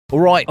All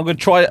right, I'm going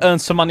to try to earn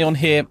some money on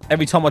here.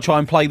 Every time I try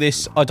and play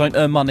this, I don't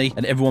earn money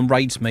and everyone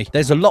raids me.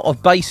 There's a lot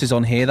of bases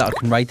on here that I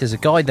can raid. There's a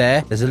guy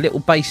there. There's a little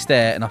base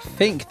there. And I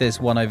think there's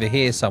one over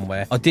here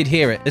somewhere. I did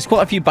hear it. There's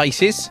quite a few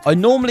bases. I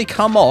normally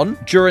come on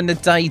during the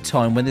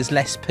daytime when there's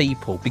less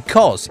people.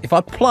 Because if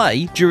I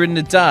play during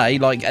the day,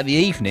 like at the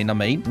evening, I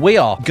mean, we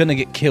are going to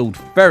get killed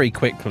very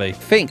quickly. I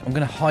think I'm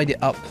going to hide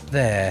it up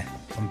there.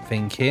 I'm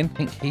thinking. I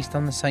think he's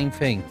done the same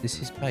thing. This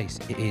is base.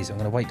 It is. I'm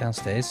going to wait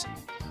downstairs.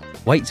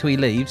 Wait till he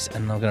leaves,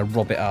 and I'm going to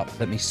rob it up.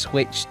 Let me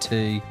switch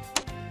to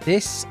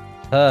this.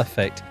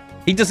 Perfect.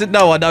 He doesn't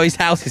know I know his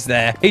house is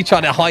there. He's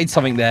trying to hide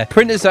something there.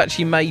 Printers are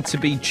actually made to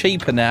be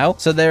cheaper now,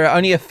 so they're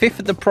only a fifth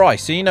of the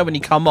price. So you know when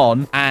you come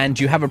on and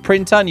you have a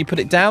printer and you put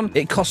it down,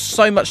 it costs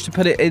so much to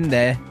put it in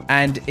there,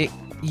 and it...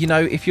 You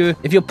know, if you're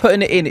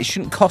putting it in, it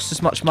shouldn't cost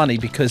as much money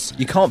because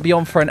you can't be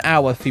on for an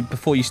hour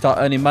before you start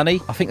earning money.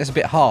 I think that's a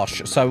bit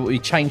harsh. So we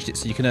changed it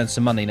so you can earn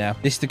some money now.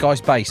 This is the guy's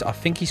base. I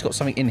think he's got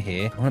something in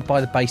here. I'm going to buy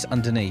the base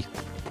underneath.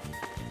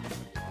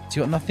 Has he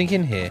got nothing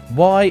in here?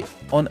 Why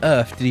on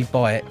earth did he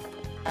buy it?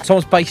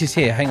 Someone's base is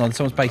here. Hang on.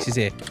 Someone's base is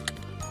here.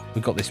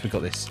 We've got this. We've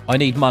got this. I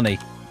need money.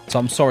 So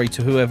I'm sorry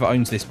to whoever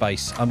owns this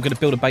base. I'm going to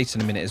build a base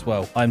in a minute as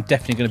well. I'm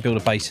definitely going to build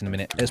a base in a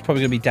minute. It's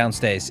probably going to be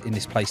downstairs in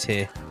this place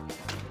here.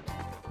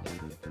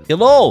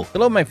 Hello,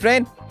 hello, my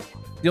friend.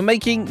 You're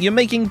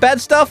making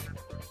bad stuff?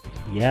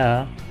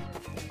 Yeah.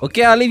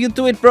 Okay, I'll leave you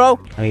to it, bro.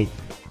 I mean,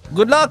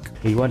 good luck.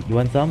 you want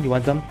some? You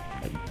want some?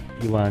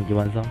 You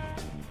want some?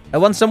 I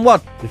want some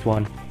what? This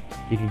one.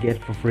 You can get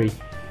it for free.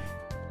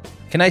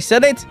 Can I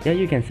sell it? Yeah,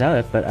 you can sell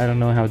it, but I don't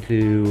know how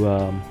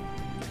to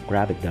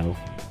grab it though.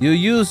 You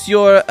use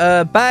your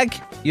bag?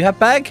 You have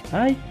bag?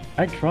 I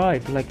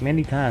tried like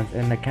many times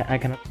and I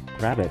cannot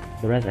grab it.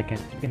 The rest I can.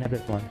 You can have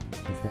this one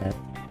instead.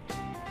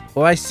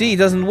 Oh, I see. It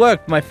doesn't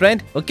work, my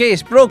friend. Okay,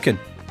 it's broken.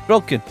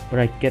 Broken. But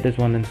I get this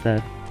one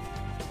instead.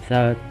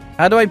 So.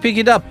 How do I pick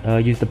it up?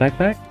 Use the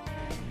backpack.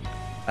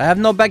 I have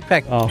no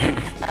backpack. Oh,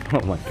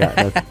 oh my god.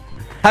 That's...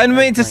 How am I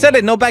meant to sell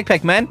it? No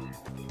backpack, man.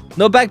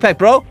 No backpack,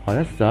 bro. Oh,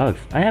 that sucks.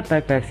 I have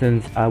backpack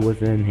since I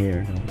was in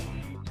here.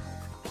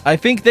 I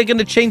think they're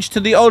gonna change to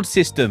the old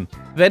system.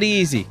 Very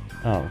easy.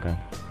 Oh, okay.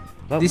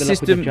 Well, this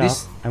system,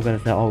 this. I'm gonna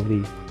sell all of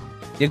these.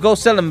 You go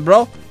sell them,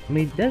 bro. I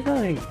mean, there's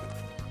nothing.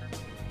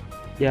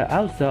 Yeah,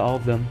 I'll sell all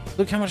of them.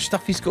 Look how much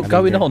stuff he's got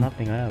going on.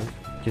 Nothing else.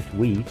 Just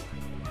weed.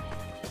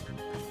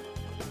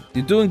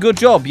 You're doing a good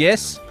job,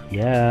 yes?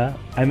 Yeah.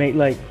 I made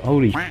like,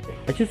 holy shit.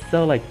 I just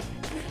sell like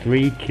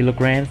 3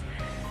 kilograms.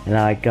 And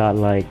I got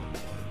like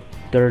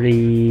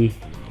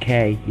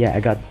 30k. Yeah,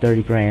 I got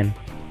 30 grand.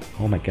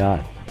 Oh my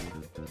god.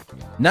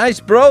 Nice,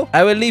 bro.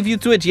 I will leave you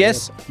to it,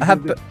 yes? I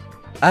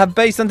have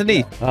base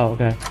underneath. Oh,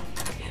 okay.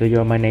 So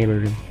you're my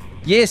neighbor.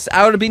 Yes,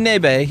 I will be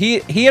neighbor.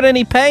 Hear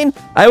any pain?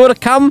 I will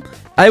come.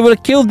 I will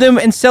kill them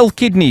and sell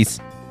kidneys.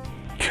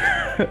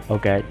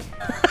 Okay.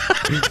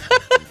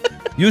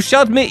 You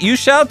shout me. You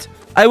shout.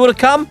 I will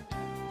come,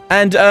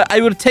 and I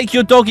will take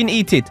your dog and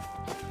eat it.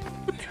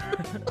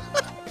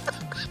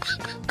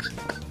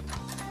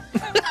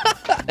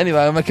 Anyway,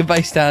 I'll make a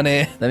base down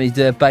here. Let me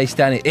do a base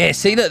down here. Yeah,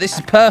 see, look, this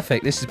is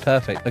perfect. This is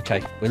perfect.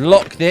 Okay, we'll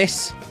lock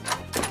this.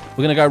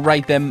 We're going to go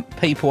raid them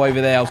people over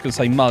there. I was going to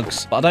say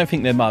mugs, but I don't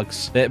think they're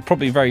mugs. They're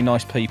probably very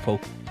nice people.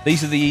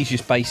 These are the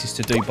easiest bases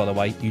to do, by the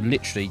way. You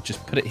literally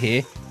just put it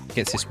here.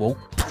 Gets this wall.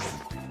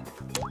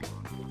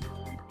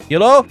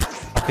 Hello?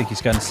 I think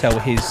he's going to sell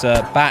his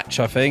batch,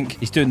 I think.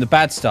 He's doing the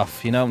bad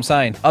stuff, you know what I'm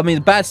saying? I mean,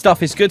 the bad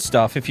stuff is good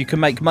stuff. If you can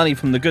make money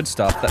from the good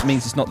stuff, that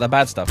means it's not the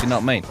bad stuff, you know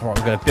what I mean? All right,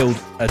 we're going to build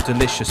a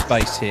delicious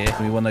base here.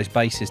 Maybe one of those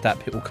bases that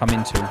people come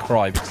into and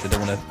cry because they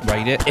don't want to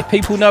raid it. If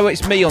people know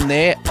it's me on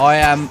there, I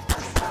am...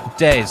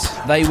 Des,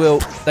 they will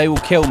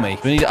kill me.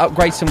 We need to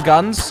upgrade some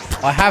guns.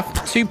 I have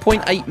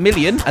 2.8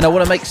 million and I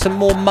want to make some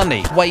more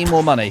money, way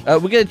more money. We're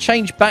going to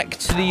change back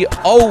to the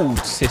old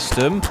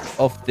system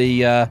of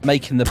the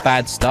making the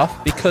bad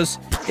stuff because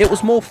it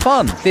was more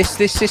fun. This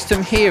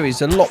system here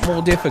is a lot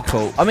more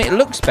difficult. I mean, it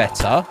looks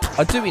better.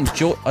 I do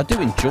enjoy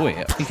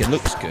it. I think it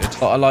looks good,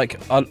 but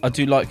I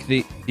do like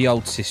the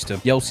old system.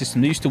 The old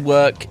system used to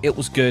work. It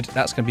was good.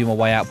 That's going to be my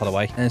way out, by the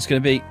way, and it's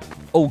going to be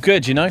all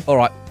good, you know. All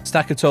right,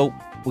 stack it all.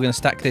 We're going to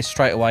stack this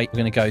straight away. We're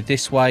going to go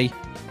this way,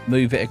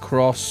 move it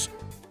across,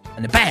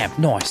 and then bam!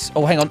 Nice.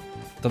 Oh, hang on.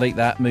 Delete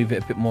that. Move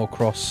it a bit more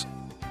across,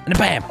 and then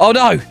bam! Oh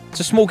no! It's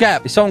a small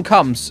gap. If someone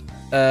comes,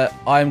 I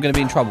am going to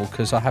be in trouble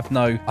because I have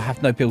no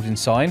building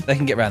sign. They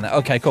can get around that.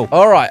 Okay, cool.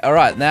 All right.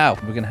 Now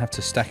we're going to have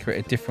to stack it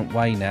a different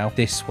way now.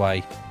 This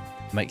way.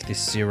 Make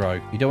this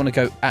 0. You don't want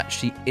to go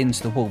actually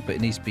into the wall, but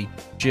it needs to be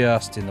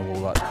just in the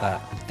wall like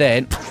that.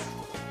 Then,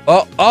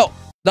 oh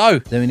no!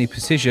 Then we need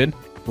precision.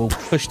 We'll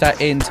push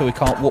that in until we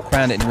can't walk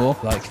around it anymore.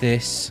 Like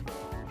this.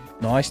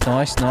 Nice.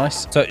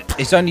 So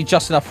it's only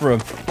just enough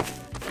room.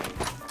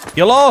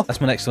 Hello?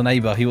 That's my next door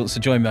neighbour. He wants to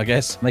join me, I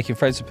guess. Making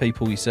friends with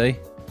people, you see.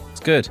 It's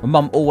good. My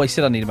mum always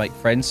said I need to make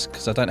friends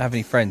because I don't have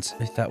any friends.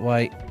 Move that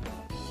way.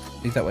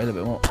 Move that way a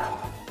little bit more.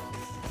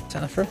 Is that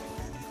enough room?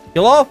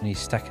 Hello? I need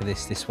to stack of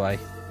this way.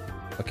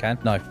 If I can.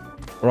 No.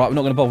 All right, we're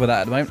not going to bother with that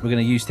at the moment. We're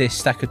going to use this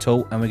stacker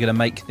tool and we're going to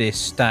make this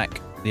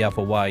stack the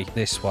other way,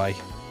 this way.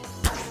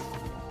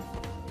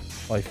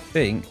 I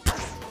think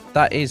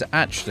that is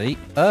actually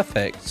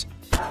perfect.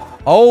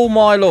 Oh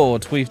my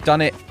lord, we've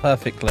done it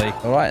perfectly.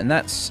 All right, and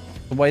that's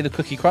the way the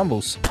cookie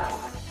crumbles.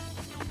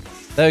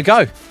 There we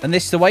go. And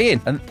this is the way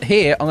in. And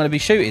here I'm going to be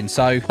shooting.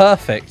 So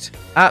perfect.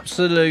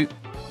 Absolute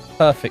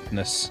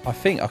perfectness. I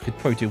think I could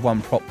probably do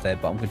one prop there,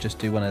 but I'm going to just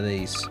do one of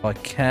these. If I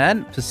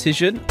can.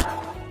 Precision.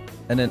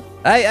 And then,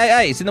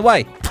 hey, it's in the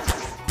way.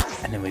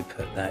 And then we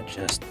put that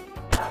just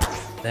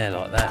there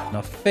like that. And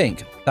I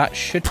think that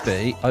should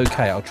be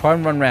okay. I'll try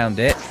and run around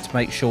it to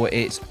make sure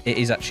it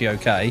is actually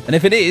okay. And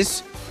if it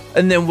is,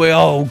 and then we're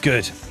all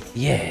good.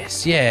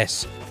 Yes.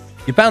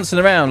 You're bouncing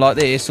around like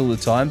this all the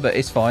time, but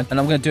it's fine. And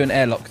I'm going to do an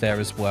airlock there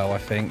as well, I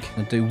think. I'm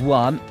going to do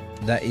one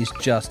that is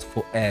just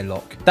for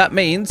airlock. That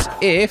means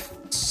if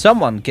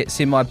someone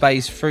gets in my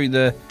base through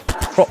the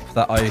prop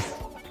that I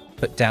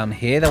put down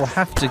here, they'll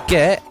have to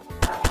get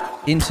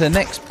into the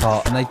next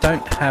part, and they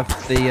don't have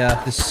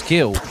the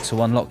skill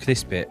to unlock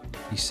this bit,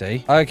 you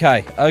see.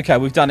 Okay,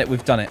 we've done it.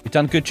 We've done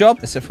a good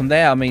job. So from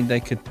there, I mean,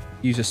 they could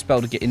use a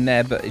spell to get in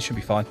there, but it should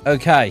be fine.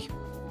 Okay,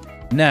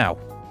 now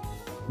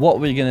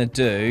what we're going to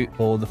do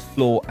for the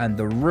floor and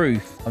the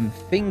roof, I'm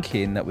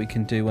thinking that we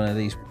can do one of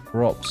these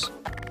props.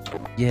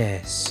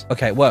 Yes.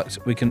 Okay, it works.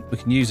 We can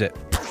use it.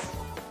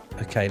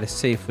 Okay, let's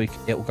see if it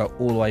will go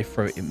all the way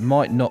through. It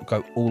might not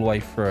go all the way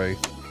through.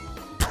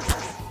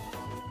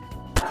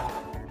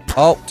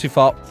 Oh, too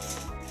far.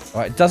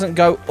 All right, it doesn't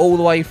go all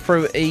the way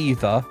through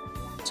either.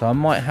 So I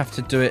might have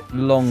to do it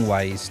long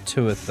ways,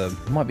 2 of them.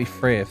 It might be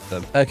 3 of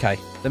them. Okay,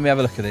 let me have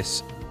a look at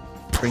this.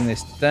 Bring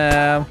this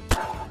down.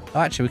 Oh,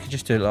 actually, we could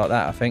just do it like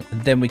that, I think.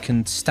 And then we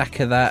can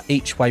stacker that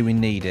each way we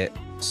need it.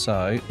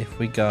 So if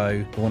we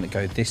go, I want to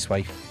go this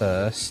way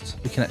first.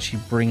 We can actually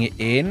bring it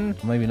in.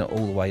 Maybe not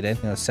all the way then.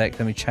 Hang on a sec.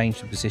 Let me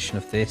change the position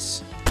of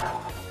this.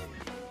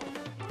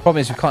 Problem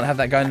is we can't have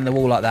that going in the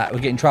wall like that.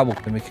 We'll get in trouble.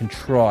 Then we can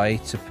try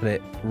to put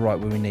it right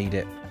where we need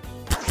it.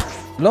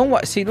 Long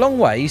way. See, long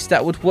ways,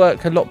 that would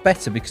work a lot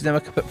better because then I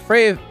could put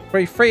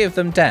three of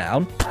them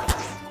down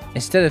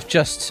instead of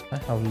just...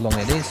 How long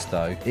it is,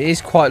 though. It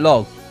is quite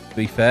long, to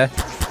be fair.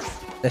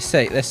 Let's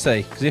see.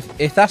 Because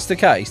if that's the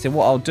case, then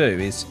what I'll do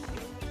is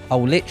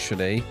I'll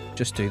literally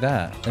just do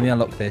that. Let me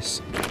unlock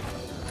this.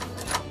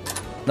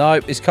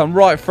 Nope, it's come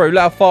right through. Look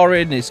how far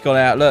in it's gone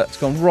out. Look, it's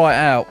gone right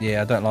out.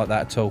 Yeah, I don't like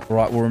that at all.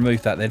 Right, we'll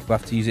remove that then. We'll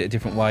have to use it a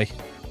different way.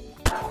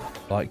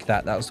 Like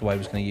that. That was the way I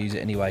was going to use it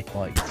anyway.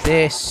 Like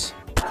this.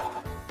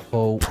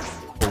 Pull.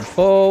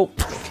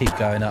 Keep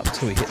going up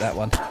until we hit that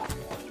one.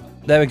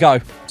 There we go.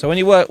 So when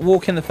you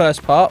walk in the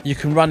first part, you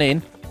can run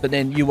in, but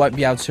then you won't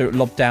be able to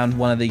lob down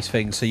one of these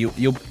things. So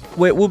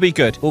we'll be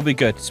good. We'll be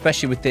good,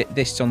 especially with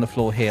this on the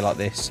floor here like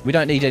this. We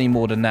don't need any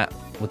more than that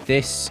with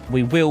this.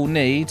 We will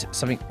need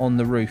something on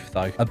the roof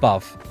though,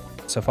 above.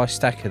 So if I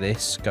stacker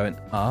this, going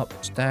up,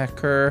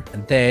 stacker,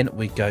 and then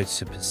we go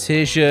to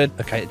precision.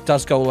 Okay, it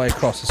does go all the way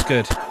across. That's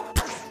good.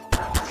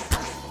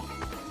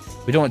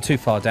 We don't want it too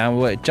far down.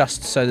 We want it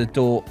just so the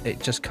door, it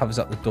just covers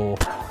up the door.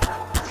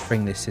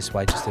 Bring this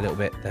way just a little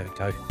bit. There we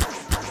go.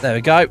 There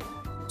we go.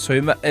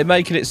 So we're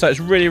making it so it's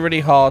really,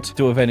 really hard to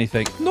do with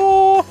anything.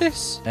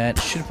 Nice. And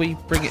should we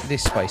bring it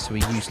this way so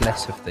we use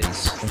less of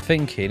these? I'm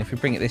thinking if we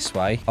bring it this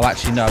way. Oh,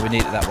 actually, no, we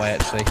need it that way,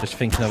 actually. Just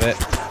thinking of it.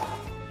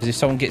 Because if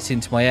someone gets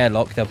into my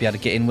airlock, they'll be able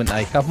to get in, wouldn't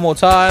they? A couple more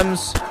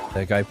times.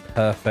 There we go.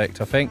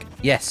 Perfect, I think.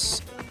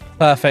 Yes.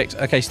 Perfect.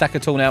 Okay, stack a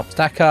tool now.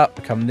 Stack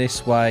up. Come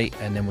this way.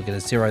 And then we're going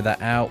to zero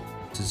that out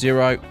to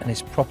 0. And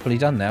it's properly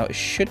done now. It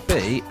should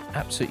be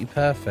absolutely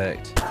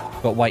perfect.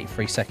 Got to wait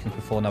 3 seconds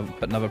before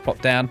put another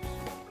prop down.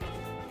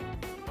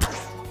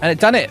 And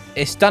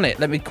it's done it.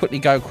 Let me quickly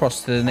go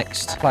across to the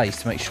next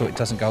place to make sure it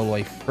doesn't go all the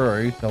way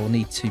through. I'll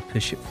need to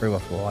push it through,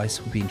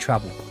 otherwise we'll be in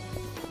trouble.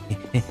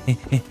 Okay,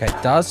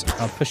 it does.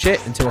 I'll push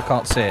it until I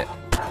can't see it.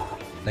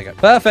 There you go.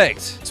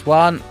 Perfect. It's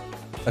one.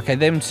 Okay,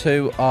 them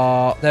 2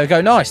 are... There we go.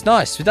 Nice.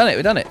 We've done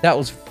it. That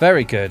was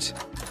very good.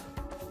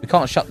 We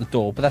can't shut the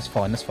door, but that's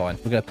fine.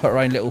 We're going to put our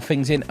own little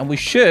things in, and we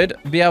should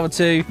be able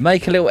to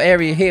make a little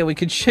area here we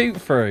can shoot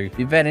through.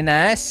 Be very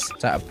nice. Is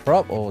that a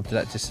prop, or did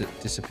that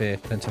disappear?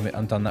 Don't tell me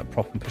undone that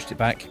prop and pushed it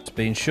back. Just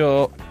being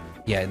sure.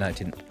 Yeah, no, it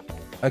didn't.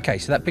 Okay,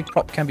 so that big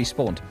prop can be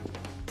spawned.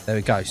 There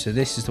we go. So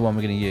this is the one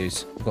we're going to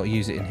use. We've got to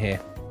use it in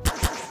here.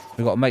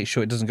 We've got to make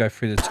sure it doesn't go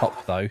through the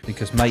top, though,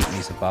 because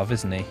Matey's above,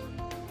 isn't he?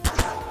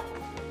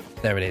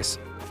 There it is.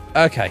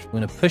 Okay,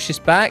 we're going to push this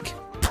back.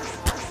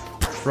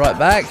 Right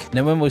back, and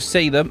then when we'll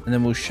see them, and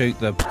then we'll shoot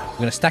them. We're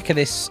going to stacker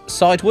this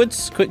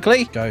sidewards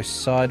quickly. Go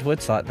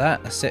sidewards like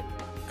that. That's it.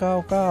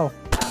 Go.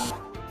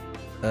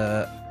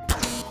 I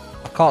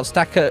can't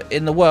stacker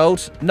in the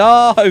world.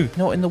 No,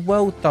 not in the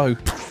world though.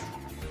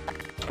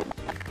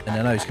 And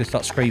I know he's going to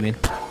start screaming.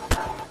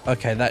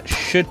 Okay, that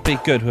should be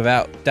good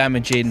without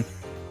damaging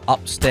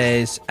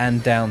upstairs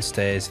and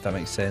downstairs, if that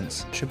makes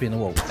sense. Should be in the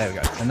wall. There we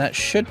go. And that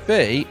should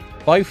be...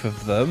 both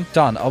of them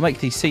done. I'll make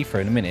these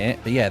see-through in a minute.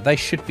 But yeah, they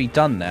should be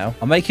done now.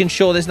 I'm making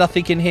sure there's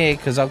nothing in here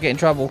because I'll get in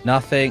trouble.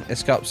 Nothing.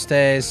 Let's go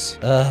upstairs.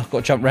 I've got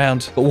to jump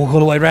round. Got to walk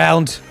all the way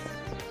round.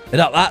 And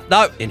up that.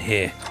 No. In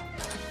here.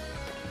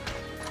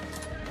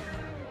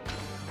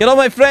 Hello,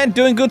 my friend.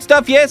 Doing good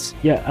stuff, yes?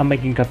 Yeah, I'm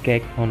making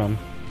cupcake. Hold on.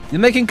 You're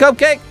making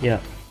cupcake?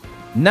 Yeah.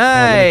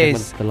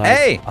 Nice.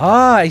 Hey.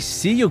 Ah, I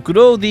see you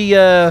grow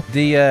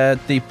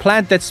the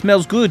plant that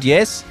smells good,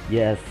 yes?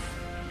 Yes.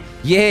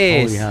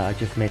 Yes. Oh yeah, I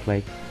just made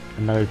like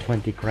another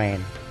 20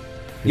 grand.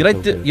 You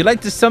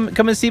like to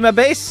come and see my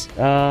base?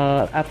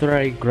 After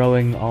I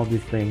growing all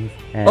these things.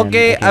 And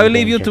Okay, I will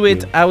leave you check to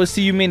it. I will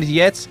see you minute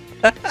yet.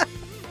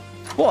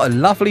 What a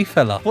lovely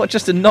fella. What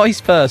just a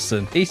nice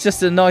person. He's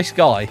just a nice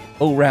guy.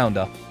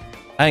 All-rounder.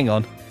 Hang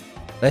on.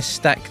 Let's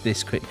stack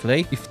this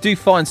quickly. You do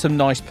find some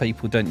nice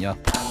people, don't you?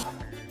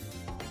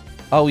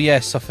 Oh,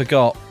 yes, I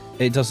forgot.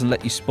 It doesn't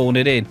let you spawn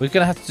it in. We're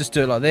going to have to just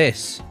do it like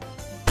this.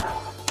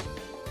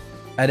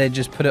 And then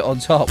just put it on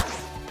top.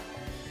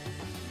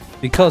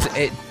 Because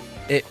it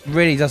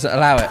really doesn't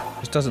allow it. It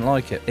just doesn't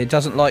like it. It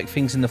doesn't like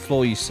things in the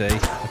floor, you see.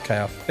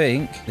 Okay, I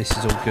think this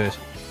is all good.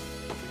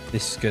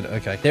 This is good.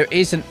 Okay. There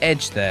is an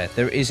edge there.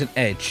 There is an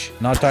edge.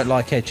 And I don't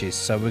like edges.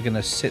 So we're going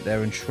to sit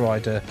there and try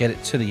to get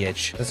it to the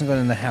edge. It hasn't gone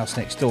in the house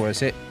next door,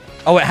 is it?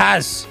 Oh, it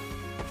has.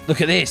 Look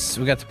at this.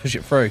 We're going to have to push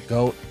it through.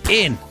 Go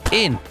in.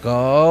 In.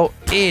 Go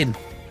in.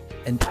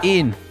 And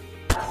in.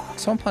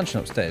 Someone punching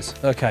upstairs.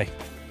 Okay.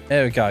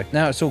 There we go.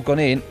 Now it's all gone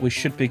in. We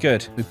should be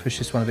good. We pushed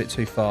this one a bit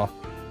too far.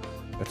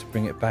 We have to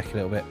bring it back a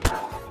little bit.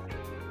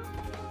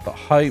 But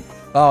hope.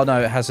 Oh,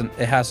 no, it hasn't.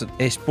 It hasn't.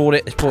 It's brought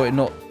it. It's brought it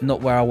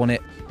not where I want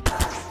it.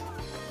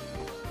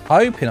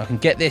 Hoping I can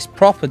get this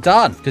proper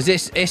done because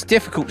it's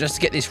difficult just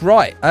to get this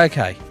right.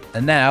 Okay,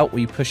 and now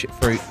we push it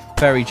through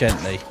very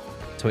gently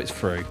so it's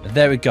through. And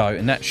there we go,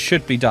 and that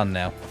should be done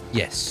now.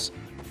 Yes.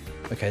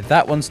 Okay,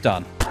 that one's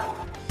done.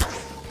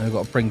 And we've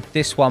got to bring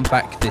this one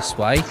back this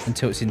way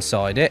until it's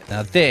inside it.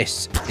 Now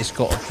this has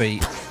got to be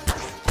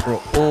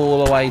brought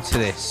all the way to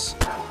this,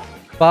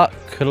 but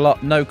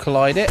no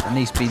collide it. It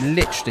needs to be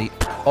literally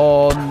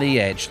on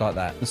the edge like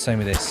that. The same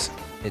with this.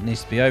 It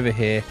needs to be over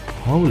here.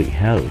 Holy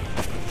hell.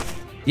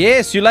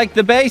 Yes, you like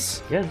the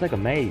base? Yeah, it's like a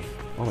maze.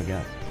 Oh my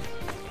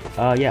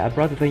god. Yeah, I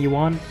brought the thing you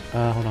want.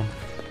 Hold on.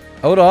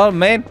 Hold on,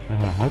 man.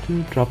 How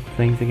to drop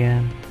things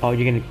again? Oh,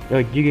 you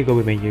can go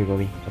with me. You can go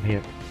with me. Up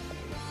here.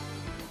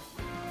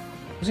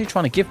 What's he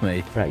trying to give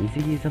me? Right, you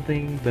see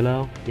something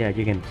below? Yeah,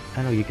 you can.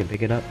 I know you can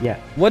pick it up. Yeah.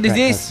 What is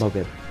this? Smoke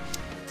it.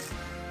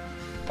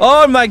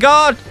 Oh my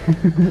god!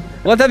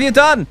 What have you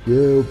done?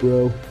 Chill,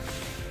 bro.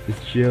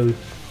 It's chill.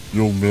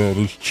 Yo, man,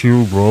 it's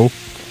chill, bro.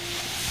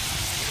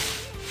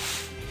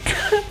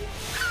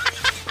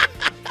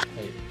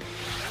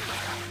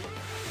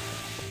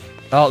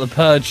 Oh, the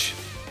purge.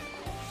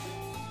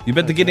 You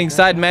better get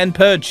inside, man.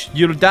 Purge.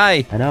 You'll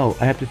die. I know.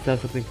 I have to sell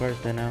something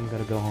first, then I'm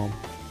gonna go home.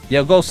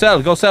 Yeah, go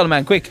sell. Go sell,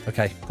 man. Quick.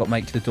 Okay, got to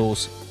make to the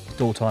doors. It's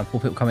door time.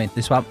 More people come in.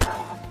 This one. Got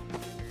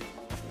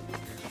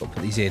to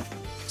put these in.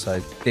 So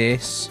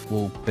this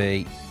will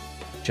be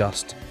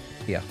just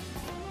here.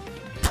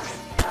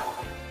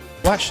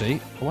 Well, actually,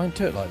 I won't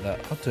do it like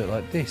that. I'll do it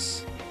like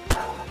this.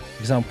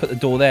 Because I'll put the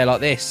door there like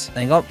this.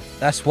 Hang on.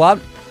 That's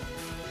one.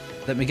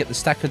 Let me get the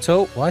stacker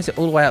tool. Why is it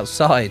all the way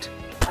outside?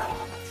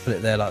 Put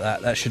it there like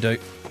that. That should do.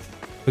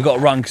 We've got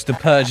to run because the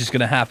purge is going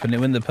to happen. And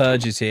when the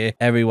purge is here,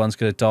 everyone's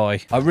going to die.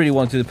 I really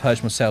want to do the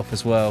purge myself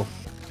as well,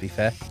 to be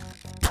fair.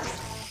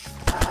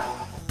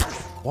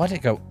 Why did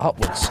it go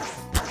upwards?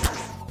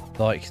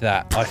 Like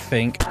that, I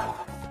think.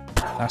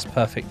 That's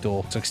perfect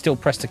door. So I can still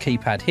press the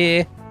keypad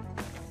here.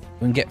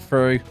 We can get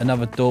through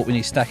another door. We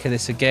need stacker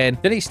this again.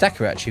 We need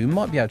stacker actually. We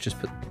might be able to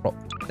just put the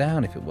prop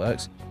down if it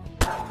works.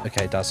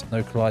 Okay, it does.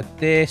 No collide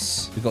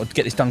this. We've got to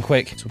get this done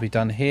quick. This will be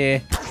done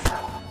here.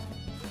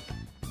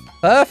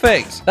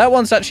 Perfect. That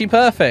one's actually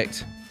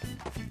perfect.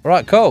 All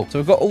right, cool. So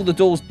we've got all the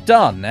doors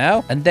done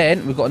now. And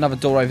then we've got another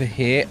door over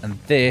here. And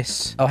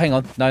this. Oh, hang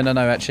on. No,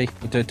 actually.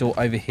 We'll do a door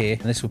over here.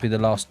 And this will be the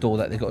last door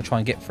that they've got to try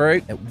and get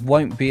through. It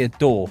won't be a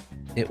door.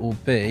 It will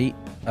be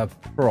a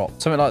prop.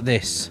 Something like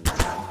this.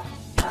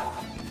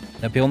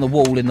 It'll be on the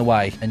wall in the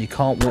way. And you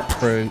can't walk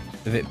through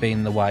with it being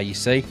in the way, you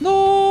see.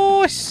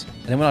 Nice.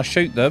 And then when I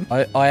shoot them,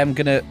 I am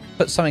going to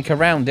put something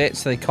around it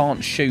so they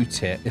can't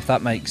shoot it, if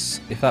that makes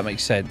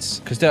sense.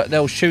 Because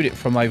they'll shoot it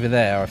from over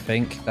there, I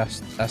think. That's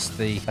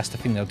the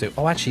thing they'll do.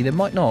 Oh, actually, they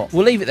might not.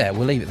 We'll leave it there.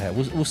 We'll leave it there.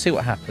 We'll see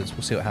what happens.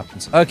 We'll see what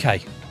happens.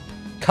 Okay.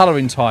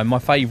 Colouring time, my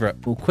favourite.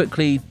 We'll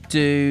quickly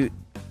do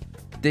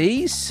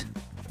these.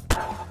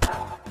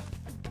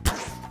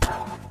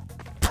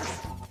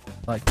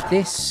 Like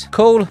this.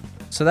 Cool.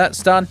 So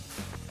that's done.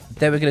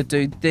 Then we're going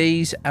to do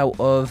these out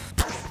of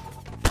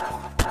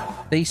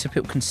these so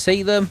people can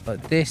see them.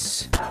 Like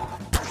this.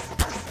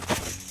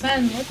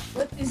 Man,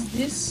 what is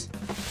this?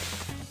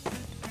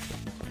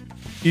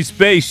 It's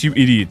space, you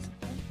idiot.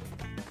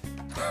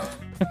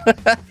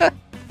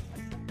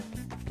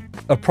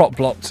 A prop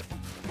blocked.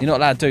 You're not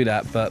allowed to do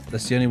that, but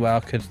that's the only way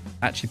I could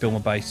actually build my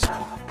base.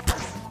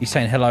 He's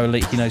saying, hello,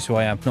 Elite. He knows who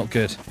I am. Not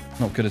good.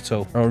 Not good at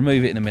all. I'll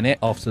remove it in a minute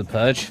after the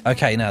purge.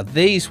 Okay, now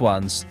these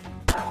ones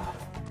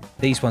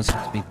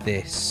have to be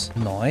this.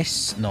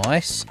 Nice,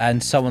 nice.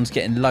 And someone's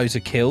getting loads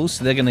of kills,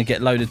 so they're going to get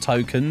load of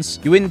tokens.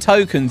 You win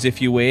tokens if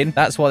you win.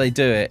 That's why they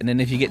do it. And then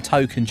if you get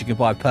tokens, you can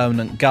buy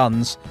permanent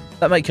guns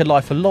That make your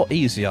life a lot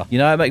easier. You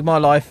know, it'd make my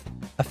life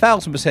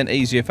 1000%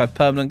 easier if I had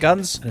permanent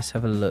guns. Let's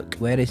have a look.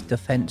 Where is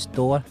defense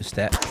door? Just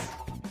there.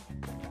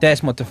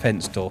 There's my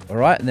defense door. All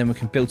right, and then we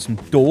can build some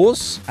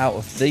doors out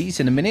of these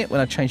in a minute when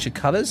I change the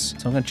colors.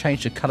 So I'm going to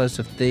change the colors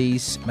of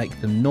these,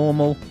 make them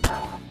normal.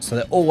 So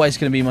they're always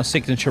going to be my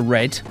signature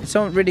red. Did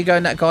someone really go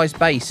in that guy's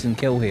base and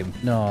kill him?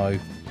 No,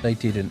 they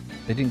didn't.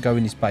 They didn't go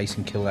in his base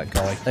and kill that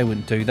guy. They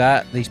wouldn't do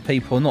that. These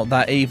people are not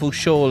that evil,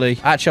 surely.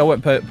 Actually, I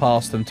won't put it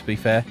past them, to be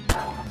fair.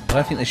 I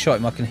don't think they shot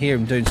him. I can hear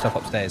him doing stuff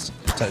upstairs.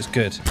 So it's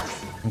good.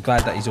 I'm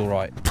glad that he's all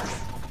right.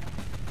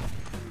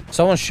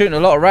 Someone's shooting a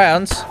lot of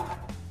rounds.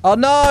 Oh,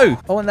 no!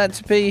 I want that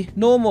to be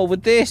normal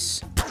with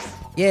this.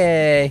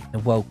 Yay. The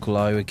well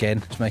glow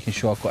again. Just making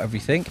sure I've got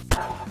everything.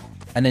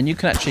 And then you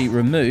can actually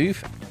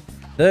remove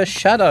the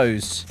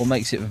shadows. What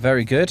makes it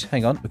very good.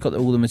 Hang on. We've got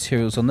all the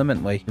materials on them,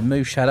 haven't we?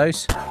 Remove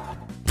shadows.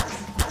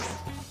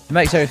 It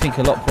makes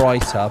everything a lot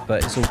brighter,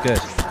 but it's all good.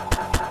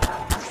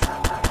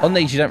 On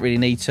these, you don't really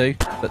need to,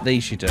 but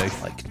these you do.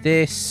 Like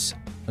this.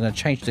 I'm going to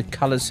change the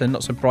colours so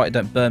not so bright. It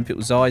don't burn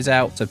people's eyes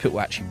out, so people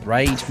will actually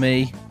raid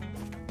me.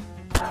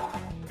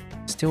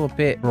 Still a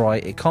bit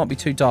bright. It can't be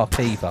too dark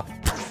either.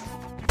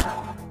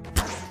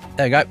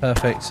 There we go.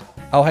 Perfect.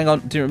 Oh, hang on.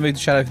 Didn't remove the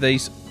shadow for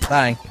these.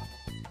 Bang.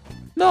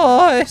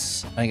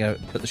 Nice. I ain't going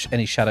to put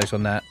any shadows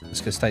on that.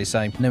 It's going to stay the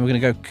same. And then we're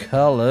going to go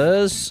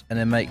colours and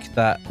then make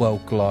that well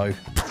glow.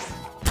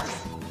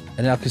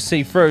 And then I can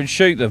see through and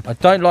shoot them. I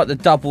don't like the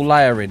double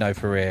layering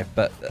over here,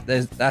 but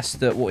that's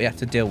what we have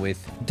to deal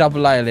with.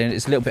 Double layering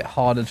is a little bit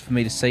harder for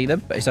me to see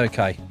them, but it's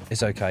okay.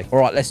 It's okay. All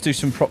right, let's do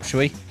some props, shall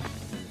we?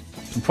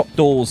 Some prop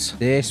doors.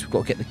 This, we've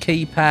got to get the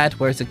keypad.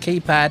 Where's the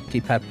keypad?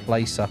 Keypad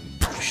placer.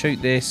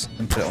 Shoot this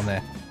and put it on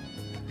there.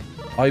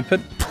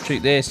 Open.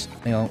 Shoot this.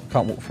 Hang on,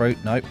 can't walk through.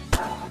 Nope.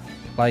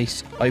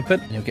 Place. Open.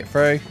 And you'll get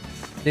through.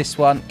 This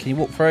one. Can you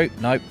walk through?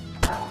 Nope.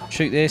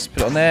 Shoot this.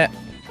 Put it on there.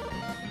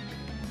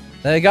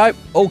 There you go.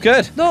 All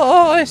good.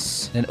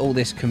 Nice. Then all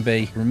this can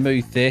be,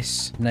 remove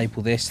this,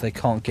 enable this. They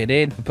can't get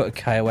in. We'll put a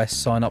KOS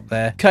sign up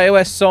there.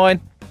 KOS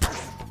sign.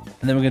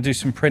 And then we're going to do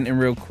some printing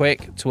real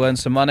quick to earn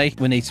some money.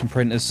 We need some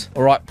printers.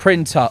 All right,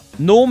 printer.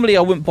 Normally,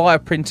 I wouldn't buy a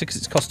printer because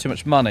it's cost too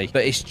much money,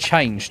 but it's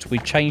changed. We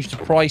changed the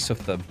price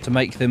of them to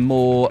make them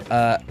more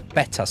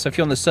better. So if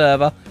you're on the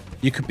server,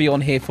 you could be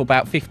on here for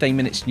about 15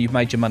 minutes and you've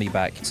made your money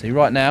back. So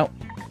right now,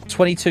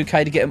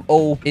 22k to get them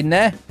all in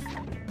there.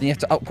 Then you have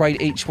to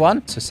upgrade each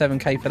one. So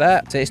 7k for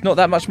that. So it's not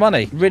that much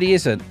money. It really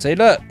isn't. See,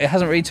 look, it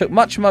hasn't really took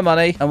much of my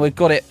money and we've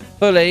got it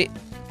fully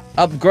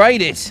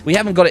upgraded. We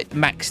haven't got it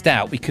maxed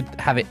out. We could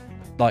have it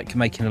like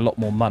making a lot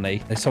more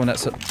money. There's someone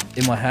that's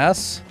in my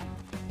house.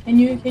 Can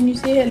you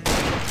say it?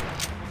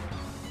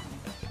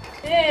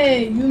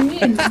 Hey, you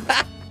mean?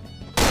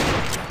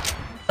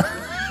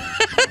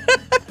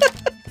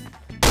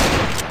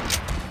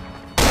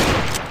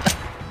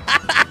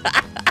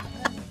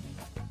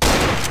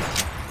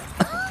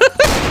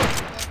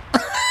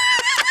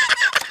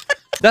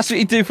 That's what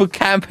you do for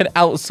camping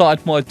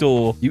outside my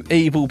door, you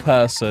evil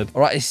person.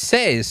 All right, it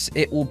says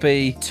it will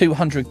be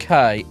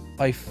 200k.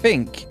 I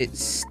think it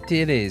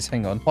still is.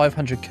 Hang on,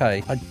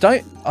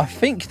 500k. I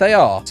think they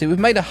are. See, we've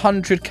made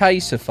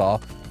 100k so far.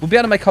 We'll be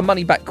able to make our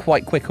money back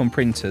quite quick on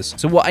printers.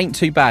 So what ain't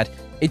too bad.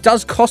 It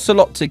does cost a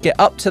lot to get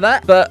up to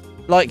that, but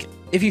like,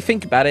 if you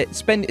think about it,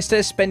 instead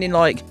of spending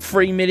like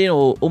 3 million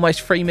or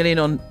almost 3 million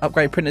on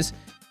upgrade printers,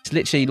 it's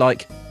literally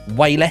like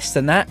way less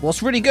than that. Well,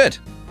 it's really good.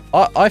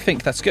 I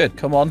think that's good.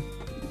 Come on.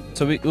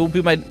 So we'll be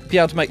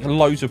able to make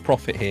loads of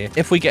profit here.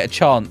 If we get a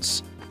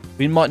chance,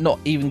 we might not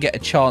even get a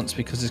chance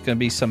because there's going to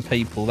be some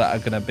people that are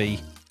going to be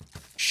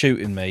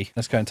shooting me.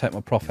 Let's go and take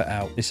my profit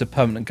out. This is a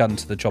permanent gun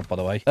to the job, by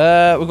the way.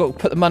 We've got to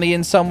put the money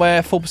in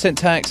somewhere. 4%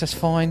 tax. That's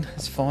fine.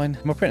 That's fine.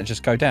 My printer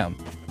just go down.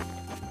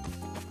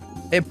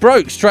 It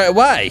broke straight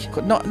away.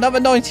 Got another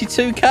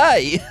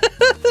 92k.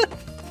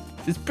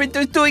 This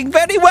printer is doing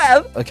very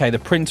well. Okay, the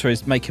printer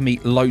is making me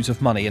loads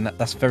of money, and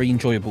that's very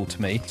enjoyable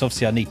to me. So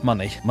obviously, I need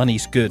money.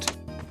 Money's good.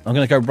 I'm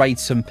going to go raid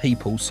some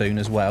people soon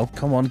as well.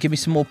 Come on, give me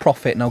some more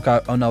profit and I'll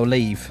go. Oh, no, I'll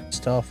leave.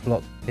 Staff,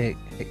 lock, pick,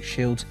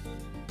 shield.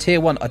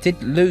 Tier 1. I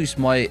did lose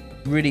my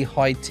really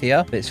high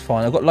tier, but it's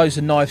fine. I've got loads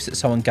of knives that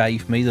someone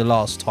gave me the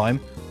last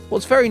time.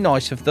 What's very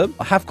nice of them.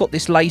 I have got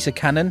this laser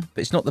cannon, but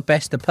it's not the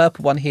best. The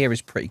purple one here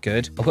is pretty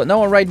good. I've got no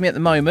one raid me at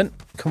the moment.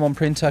 Come on,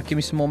 printer. Give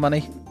me some more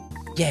money.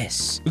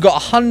 Yes. We've got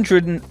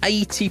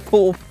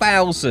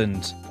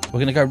 184,000. We're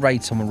going to go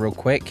raid someone real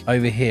quick.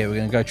 Over here, we're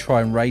going to go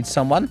try and raid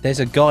someone. There's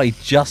a guy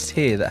just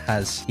here that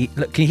has...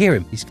 look, can you hear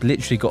him? He's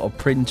literally got a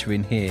printer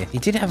in here. He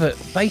did have a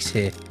base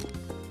here.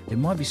 It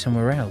might be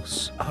somewhere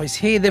else. Oh, it's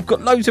here. They've got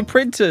loads of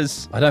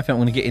printers. I don't think I'm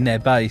going to get in their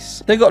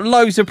base. They've got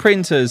loads of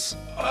printers.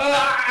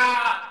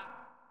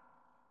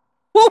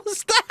 What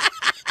was that?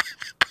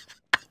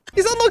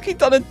 Is that like he's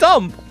done a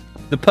dump?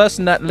 The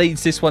person that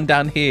leads this one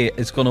down here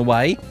has gone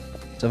away.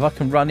 So if I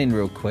can run in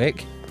real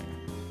quick.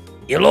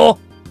 Hello?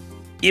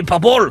 I don't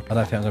think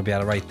I'm going to be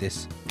able to raid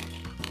this.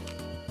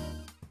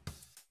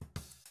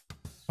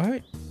 Where?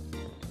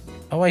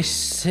 Oh, I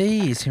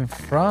see. It's in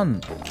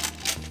front.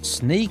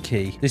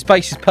 Sneaky. This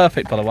base is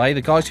perfect, by the way.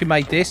 The guys who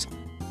made this,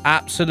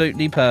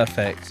 absolutely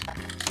perfect.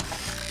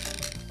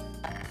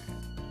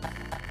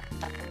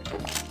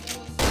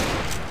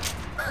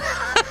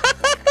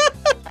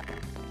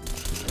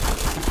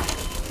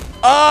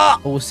 Ah!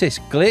 Oh, what's this?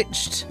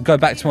 Glitched? Go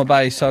back to my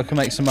base so I can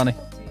make some money.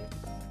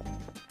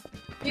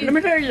 Let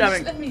me tell you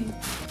something. Let me.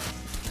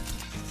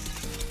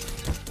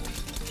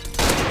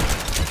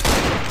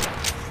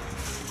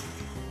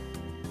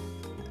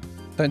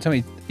 Don't tell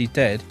me he's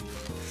dead.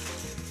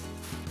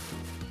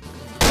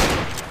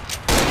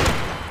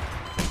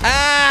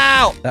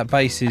 Ow! That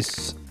base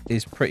is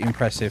pretty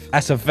impressive.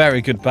 That's a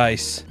very good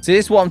base. See,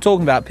 this is what I'm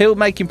talking about. People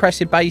make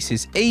impressive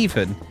bases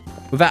even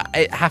without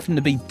it having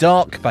to be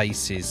dark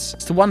bases.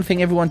 It's the one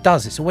thing everyone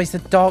does. It's always the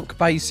dark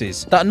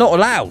bases that are not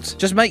allowed.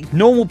 Just make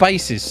normal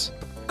bases.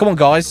 Come on,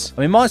 guys.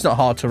 I mean, mine's not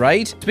hard to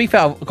raid. To be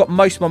fair, I've got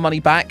most of my money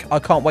back. I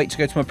can't wait to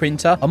go to my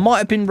printer. I might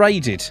have been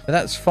raided, but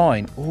that's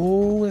fine.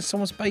 Oh, there's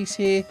someone's base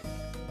here.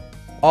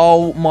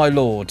 Oh, my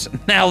lord.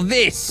 Now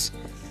this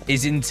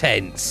is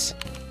intense.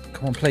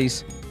 Come on,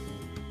 please.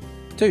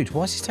 Dude,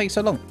 why does this take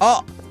so long?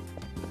 Oh,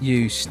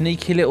 you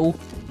sneaky little...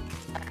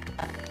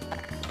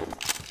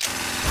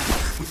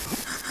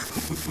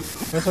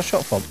 Where's my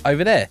shot from?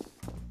 Over there.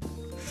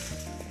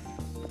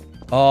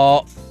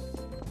 Oh.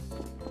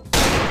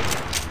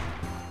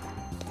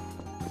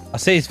 I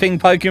see his thing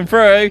poking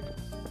through.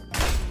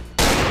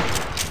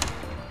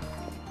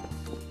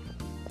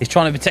 He's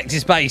trying to protect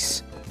his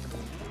base.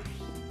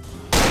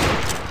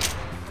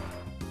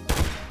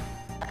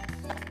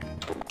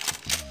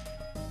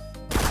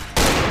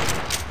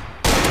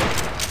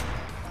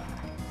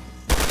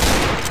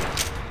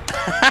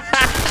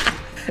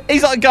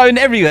 He's like going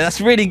everywhere.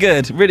 That's really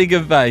good. Really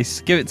good base.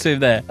 Give it to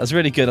him there. That's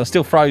really good. I'm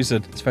still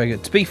frozen. It's very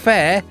good. To be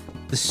fair,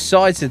 the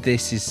size of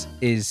this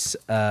is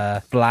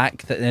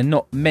black that they're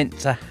not meant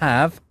to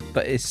have,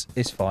 but it's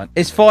fine.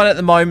 It's fine at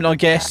the moment, I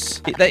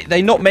guess.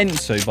 They're not meant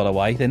to, by the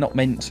way. They're not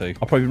meant to. I've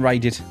probably been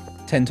raided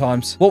 10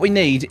 times. What we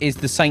need is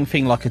the same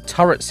thing like a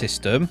turret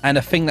system and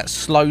a thing that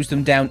slows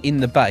them down in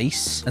the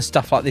base and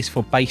stuff like this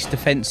for base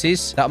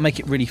defenses. That'll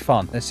make it really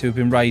fun. Let's see who've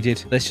been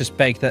raided. Let's just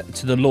beg that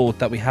to the Lord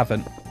that we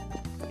haven't.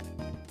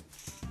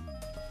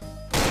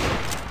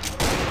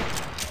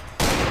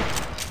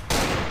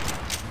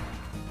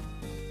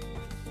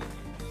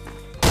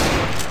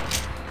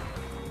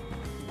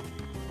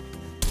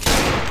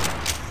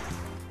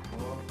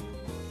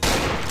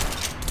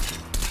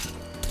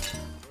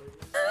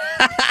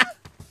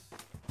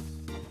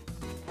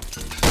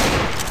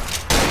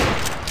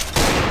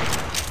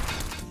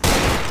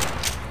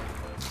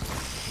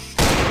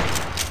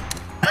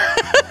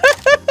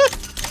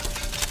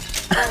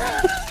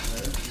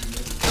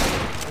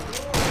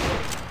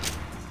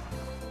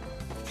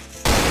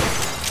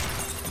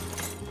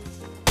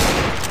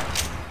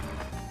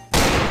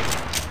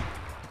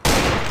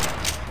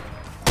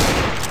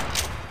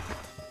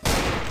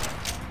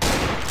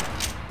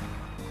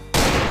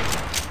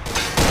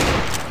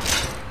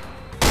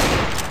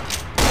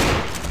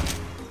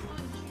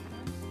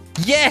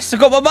 Yes, I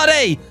got my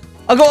money.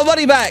 I got my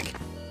money back.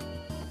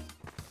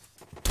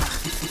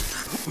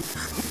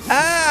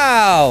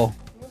 Ow.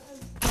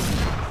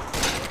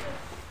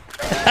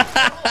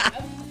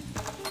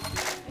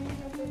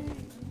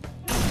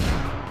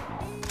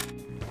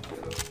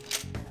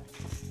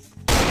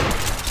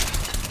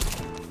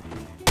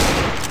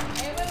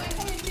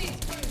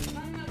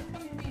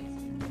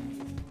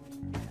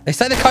 They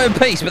say they come in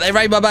peace, but they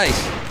raid my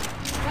base.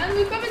 Man,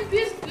 we come in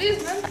peace,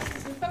 please, man.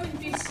 We come in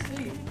peace,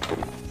 please.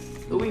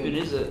 Who even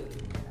is it?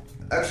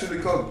 Actually,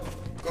 come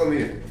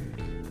here.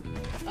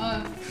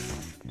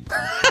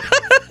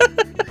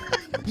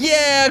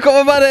 Yeah, I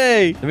got my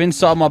money. They're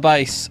inside my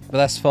base, but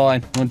that's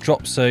fine. I'm gonna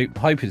drop soup.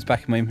 Hoping it's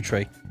back in my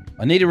inventory.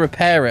 I need to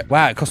repair it.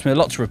 Wow, it cost me a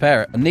lot to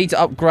repair it. I need to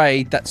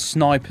upgrade that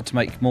sniper to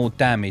make more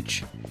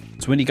damage.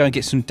 So we need to go and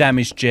get some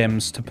damage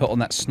gems to put on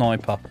that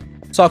sniper.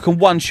 So I can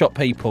one-shot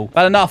people.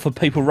 Bad enough of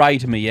people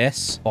raiding me,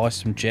 yes. Buy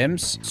some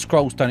gems.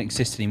 Scrolls don't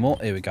exist anymore.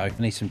 Here we go. I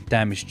need some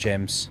damage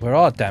gems. Where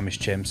are damage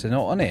gems? They're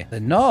not on here. They're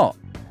not.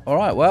 All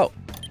right, well.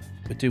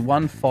 We'll do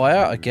one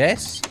fire, I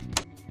guess.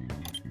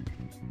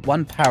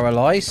 One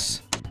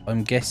paralyze,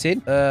 I'm guessing.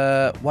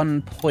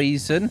 One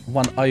poison.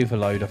 One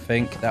overload, I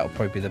think. That'll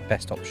probably be the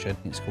best option.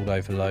 It's called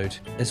overload.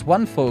 There's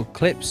one for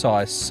clip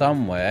size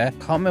somewhere.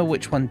 Can't remember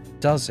which one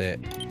does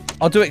it.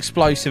 I'll do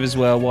explosive as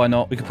well. Why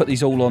not? We can put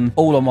these all on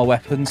my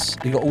weapons.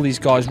 You got all these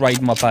guys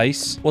raiding my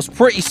base. What's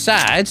pretty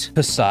sad,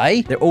 per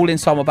se, they're all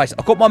inside my base.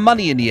 I got my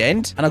money in the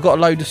end, and I got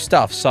a load of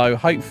stuff. So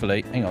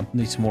hopefully, hang on,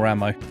 need some more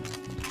ammo.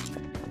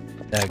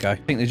 There we go. I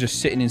think they're just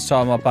sitting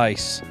inside my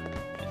base.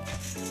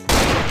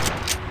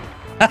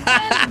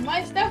 Man,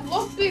 my stuff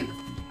was big.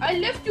 I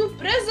left you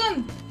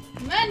present.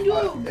 Man,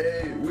 you.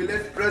 Hey, we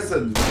left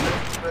present.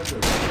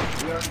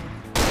 We are...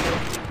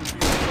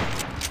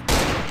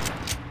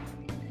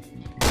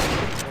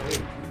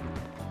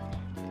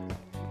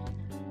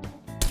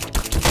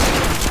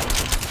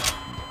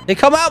 They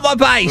come out my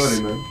base!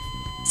 Sorry, man.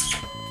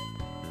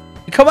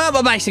 They come out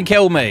my base and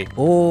kill me!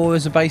 Oh,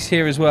 there's a base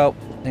here as well.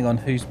 Hang on,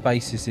 whose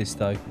base is this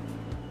though?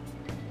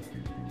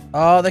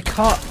 Oh, they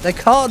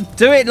can't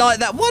do it like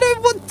that. Why don't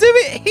everyone do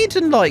it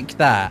hidden like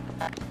that?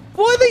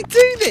 Why do they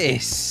do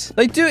this?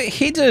 They do it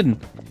hidden.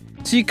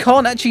 So you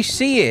can't actually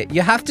see it.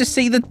 You have to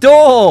see the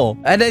door.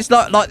 And it's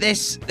like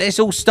this. There's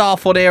all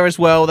staff on here as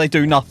well. They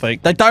do nothing.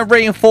 They don't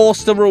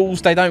reinforce the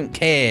rules. They don't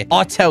care.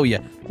 I tell you,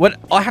 when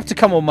I have to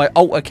come on my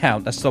alt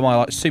account, that's my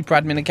like super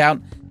admin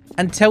account,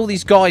 and tell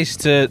these guys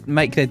to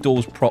make their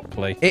doors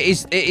properly. It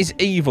is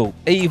evil.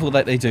 Evil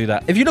that they do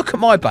that. If you look at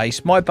my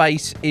base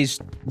is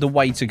the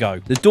way to go.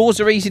 The doors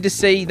are easy to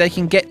see. They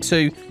can get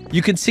to.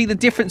 You can see the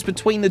difference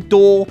between the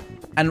door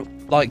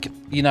and, like,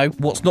 you know,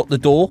 what's not the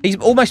door. He's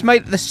almost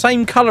made it the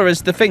same color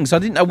as the thing, so I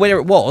didn't know where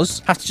it was.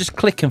 Have to just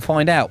click and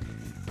find out.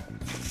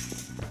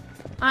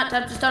 Alright,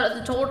 time to start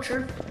the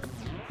torture.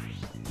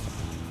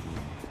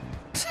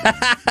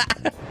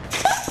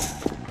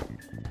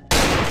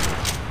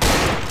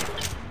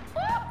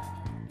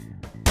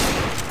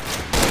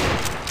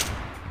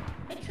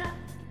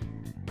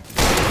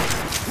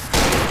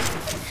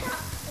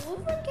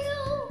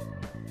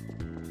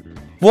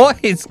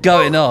 What is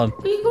going on?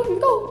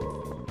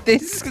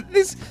 This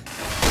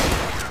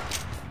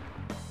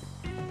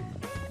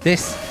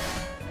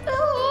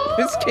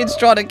kid's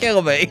trying to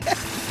kill me.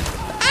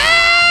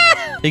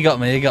 He got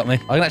me. I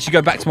can actually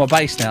go back to my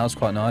base now. It's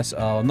quite nice.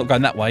 Oh, I'm not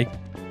going that way.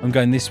 I'm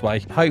going this way.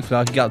 Hopefully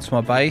I can get up to my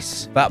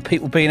base. About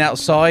people being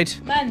outside.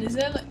 Man, is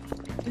there a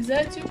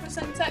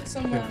 2% tax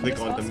on that? Click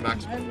on the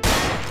max.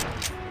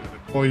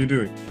 What are you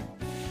doing?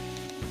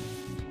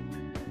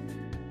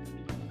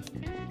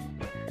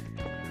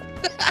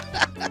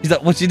 He's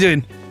like, what you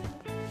doing?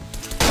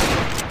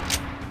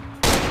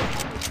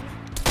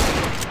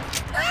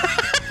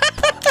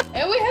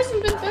 It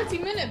hasn't been 30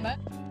 minutes, man.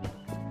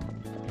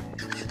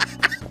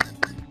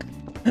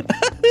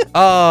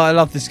 Oh, I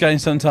love this game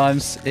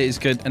sometimes. It is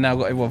good. And now I've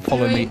got everyone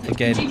following me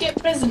again. Did you get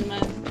present,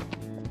 man?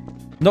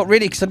 Not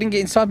really, because I didn't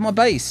get inside my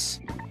base.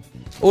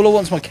 All I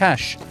want is my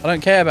cash. I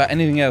don't care about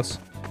anything else.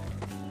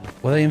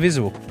 Were they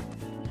invisible?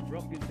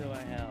 Broke into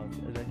my house,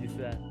 and then you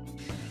said,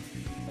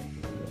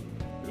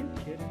 "Are you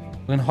kidding me?"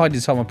 I'm going to hide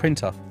inside my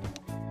printer.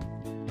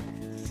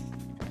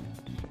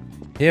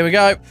 Here we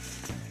go.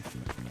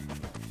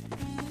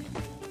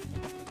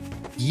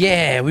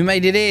 Yeah, we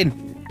made it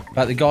in.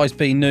 About the guys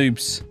being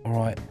noobs. All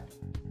right.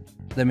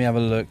 Let me have a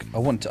look. I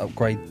want to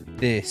upgrade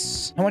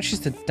this. How much is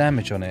the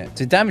damage on it?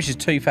 The damage is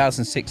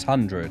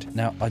 2,600.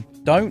 Now, I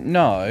don't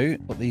know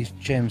what these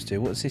gems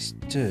do. What does this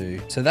do?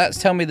 So that's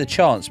telling me the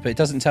chance, but it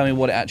doesn't tell me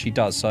what it actually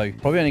does. So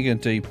probably only going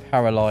to do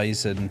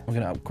paralyze, and we're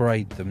going to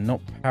upgrade them.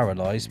 Not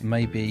paralyze.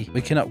 Maybe we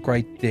can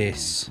upgrade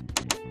this.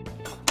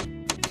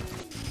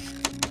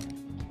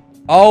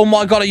 Oh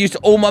my god, I used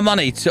all my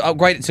money to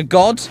upgrade it to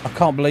God. I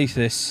can't believe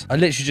this. I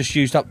literally just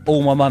used up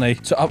all my money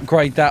to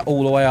upgrade that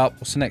all the way up.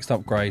 What's the next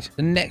upgrade?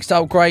 The next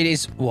upgrade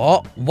is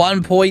what?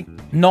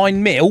 1.9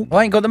 mil?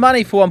 I ain't got the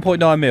money for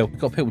 1.9 mil. We've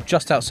got people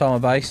just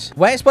outside my base.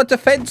 Where's my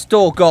defense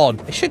door gone?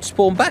 It should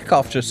spawn back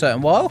after a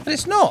certain while, but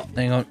it's not.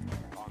 Hang on.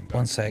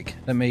 One sec.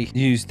 Let me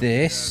use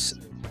this.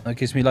 That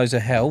gives me loads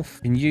of health.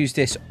 And use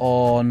this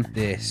on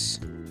this.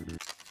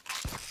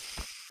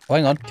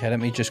 Hang on. Okay, let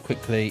me just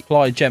quickly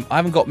apply a gem. I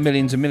haven't got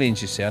millions and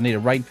millions, you see. I need to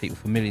raid people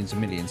for millions and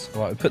millions.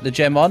 All right, we put the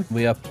gem on.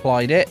 We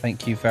applied it.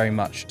 Thank you very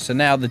much. So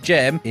now the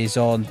gem is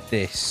on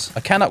this. I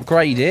can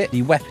upgrade it.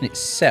 The weapon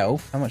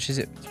itself. How much is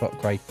it to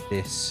upgrade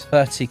this?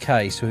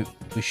 30k. So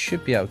we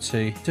should be able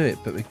to do it,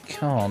 but we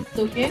can't.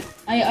 Okay.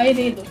 I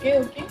raid,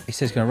 okay? It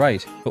says going to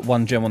raid. Put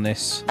one gem on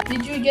this.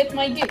 Did you get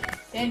my gift?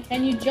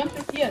 Can you jump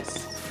it?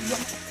 Yes.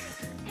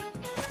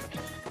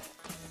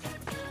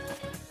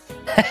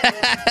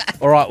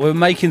 All right, we're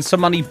making some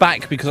money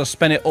back because I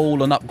spent it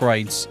all on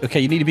upgrades.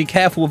 Okay, you need to be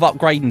careful with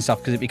upgrading stuff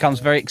because it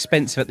becomes very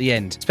expensive at the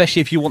end,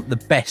 especially if you want the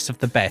best of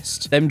the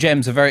best. Them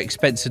gems are very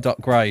expensive to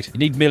upgrade. You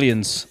need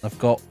millions. I've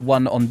got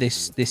one on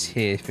this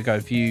here. If we go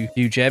view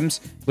gems,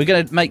 we're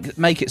going to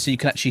make it so you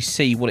can actually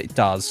see what it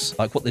does,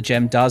 like what the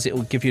gem does. It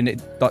will give you a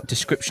like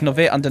description of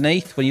it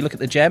underneath when you look at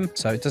the gem.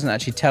 So it doesn't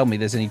actually tell me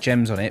there's any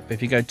gems on it, but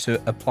if you go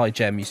to apply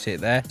gem, you see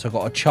it there. So I've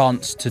got a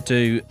chance to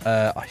do,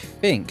 I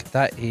think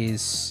that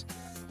is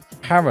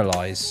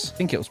paralyze. I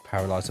think it was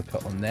paralyze I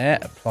put on there.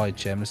 Apply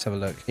gem. Let's have a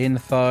look.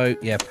 Info.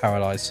 Yeah,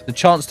 paralyze. The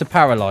chance to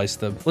paralyze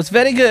them was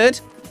very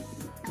good.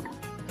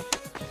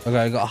 Okay,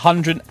 I got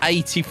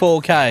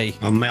 184k.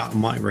 I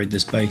might raid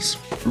this base.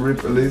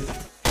 Rip Elite.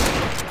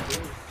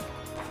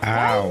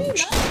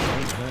 Ouch.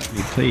 Don't hurt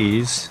me,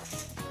 please.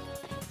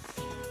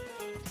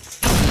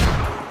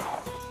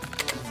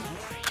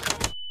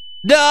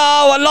 No,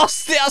 I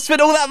lost it. I spent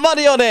all that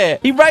money on it.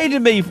 He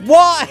raided me.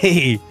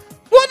 Why?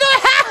 What did I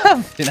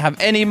have? Didn't have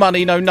any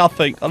money, no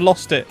nothing. I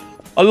lost it.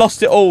 I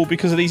lost it all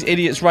because of these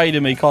idiots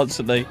raiding me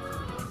constantly.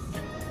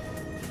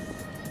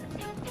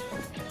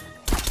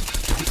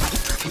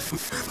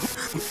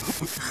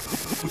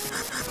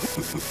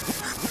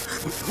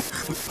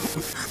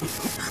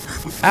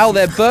 Ow,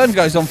 their burn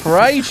goes on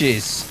for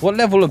ages. What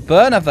level of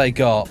burn have they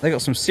got? They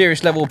got some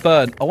serious level of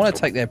burn. I want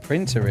to take their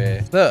printer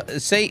here. Look,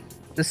 see?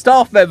 The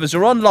staff members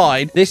are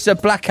online. This is a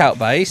blackout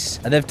base,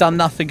 and they've done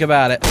nothing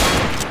about it.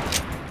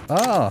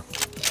 Ah.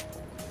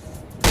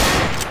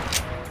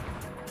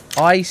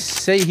 I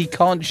see. He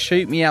can't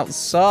shoot me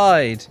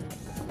outside.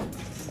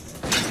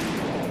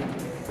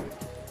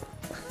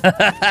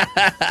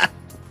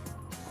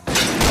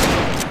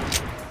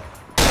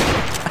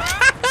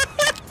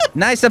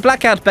 Nice, a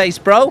blackout base,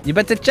 bro. You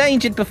better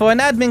change it before an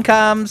admin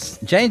comes.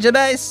 Change the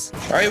base.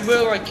 I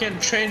will. I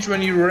can't change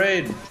when you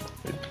raid.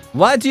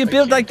 Why do you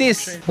build like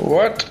this?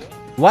 What?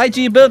 Why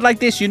do you build like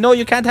this? You know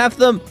you can't have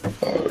them.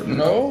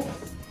 No.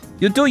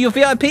 You do, you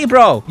VIP,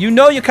 bro. You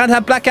know you can't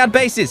have blackout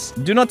bases.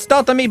 Do not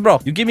start on me, bro.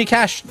 You give me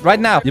cash right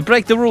now. You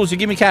break the rules, you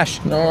give me cash.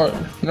 No,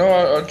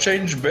 I'll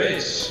change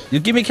base. You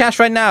give me cash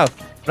right now.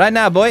 Right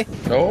now, boy.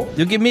 No.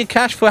 You give me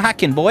cash for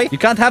hacking, boy. You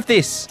can't have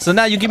this. So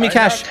now you give me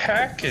cash. I'm not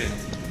hacking.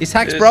 It's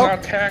hacks, bro. It's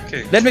not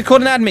hacking. Let me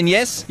call an admin,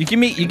 yes? You give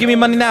me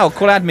money now.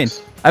 Call admin.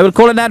 I will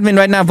call an admin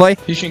right now, boy.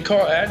 You can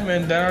call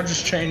admin, then I'll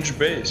just change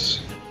base.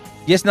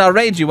 Yes, now I'll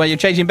raid you while you're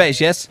changing base,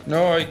 yes?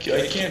 No, I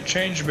can't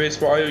change base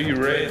while you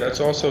raid. That's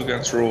also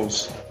against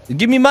rules. You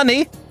give me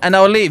money and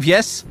I'll leave,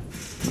 yes?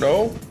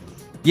 No.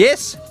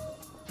 Yes?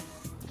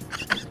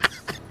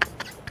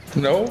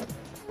 No.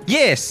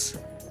 Yes.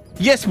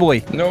 Yes,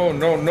 boy. No,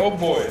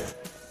 boy.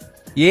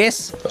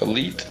 Yes.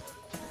 Elite.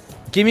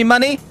 Give me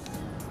money.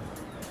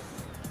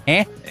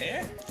 Eh?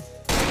 Eh?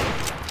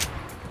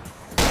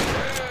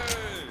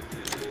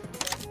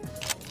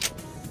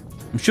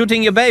 I'm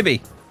shooting your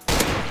baby.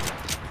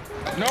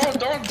 No,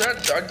 don't.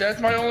 That's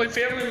my only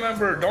family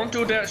member. Don't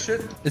do that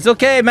shit. It's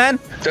okay, man.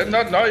 That's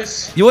not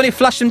nice. You only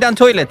flush them down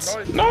toilets.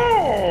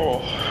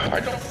 No, I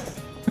don't.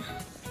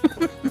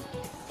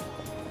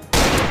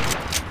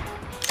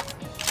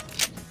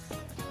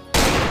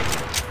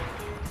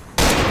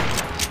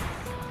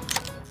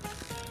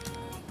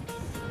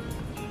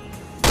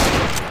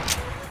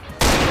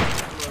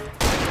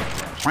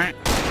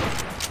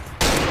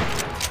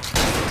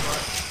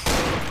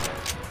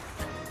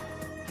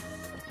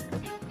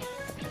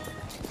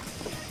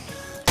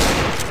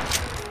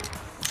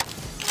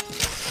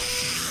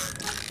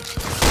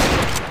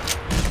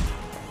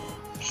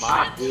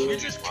 You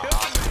just killed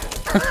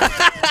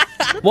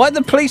me. Why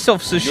did the police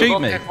officer shoot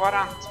me?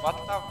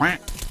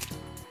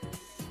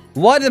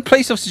 Why did the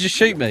police officer just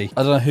shoot me?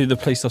 I don't know who the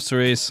police officer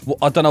is.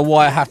 I don't know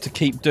why I have to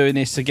keep doing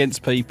this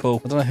against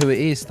people. I don't know who it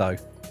is, though. I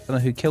don't know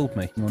who killed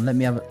me. Come on, let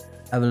me have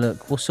a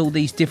look. What's all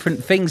these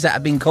different things that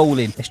have been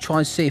calling? Let's try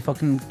and see if I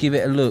can give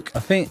it a look. I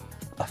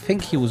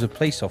think he was a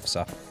police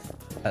officer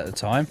at the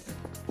time.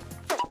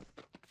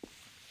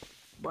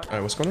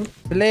 Alright, what's going on?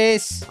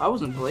 Police! I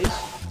wasn't police.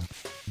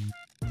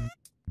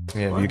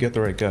 Yeah, you get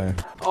the right guy.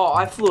 Oh,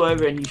 I flew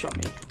over and he shot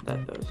me.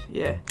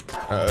 Yeah.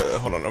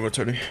 Hold on, I'm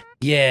returning.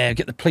 Yeah,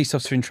 get the police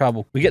officer in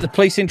trouble. We get the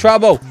police in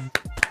trouble.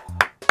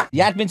 The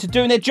admins are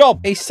doing their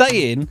job. He's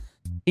saying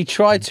he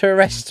tried to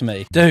arrest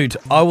me. Dude,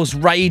 I was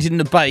raiding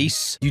the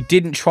base. You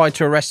didn't try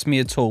to arrest me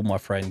at all, my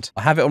friend.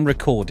 I have it on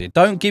recorded.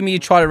 Don't give me you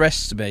try to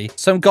arrest me.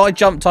 Some guy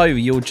jumped over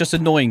you, were just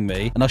annoying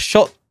me, and I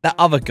shot that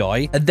other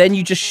guy, and then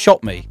you just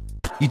shot me.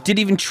 You didn't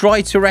even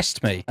try to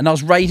arrest me, and I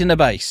was raiding a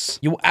base.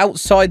 You're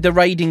outside the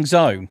raiding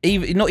zone.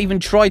 Not even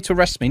tried to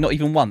arrest me, not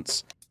even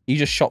once. You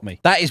just shot me.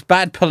 That is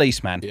bad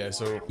police, man. Yeah,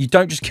 so... You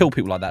don't just kill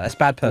people like that. That's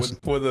bad person.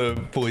 For the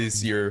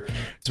police, you're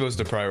supposed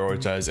to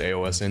prioritize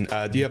AOS.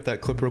 And do you have that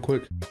clip real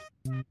quick?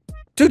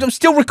 Dude, I'm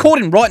still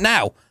recording right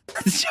now.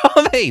 Do you know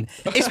what I mean?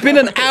 It's been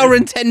an hour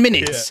and 10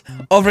 minutes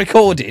of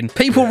recording.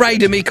 People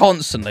raiding me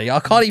constantly. I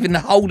can't even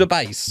hold a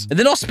base. And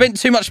then I spent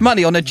too much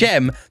money on a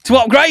gem to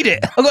upgrade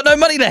it. I've got no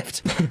money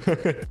left.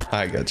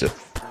 I gotcha.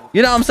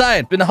 You know what I'm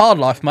saying? Been a hard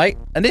life, mate.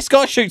 And this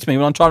guy shoots me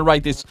when I'm trying to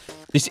raid this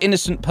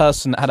innocent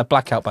person that had a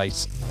blackout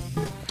base.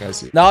 I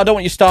see. No, I don't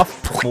want your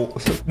stuff. Well,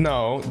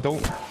 no,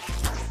 don't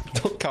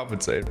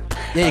compensate.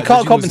 Yeah, you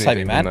can't compensate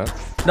me, man.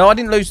 No, I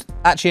didn't lose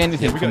actually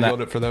anything We from got that.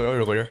 yelled at for that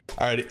earlier.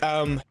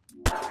 Alrighty,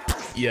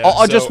 yeah.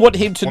 I just want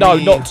him to know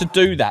not to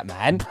do that,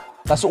 man.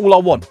 That's all I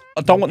want.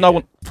 I don't want no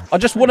one. I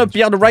just want to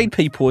be able to raid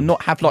people and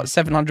not have like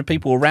 700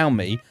 people around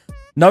me,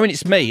 knowing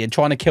it's me and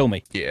trying to kill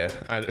me. Yeah,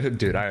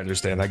 dude, I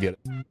understand. I get it.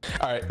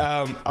 All right,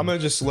 I'm gonna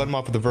just let him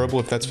off with the verbal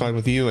if that's fine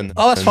with you. And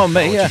that's fine with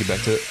me. I'll Yeah. get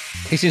back to it.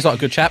 He seems like a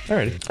good chap.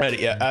 Alrighty,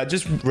 yeah.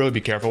 Just really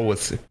be careful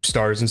with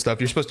stars and stuff.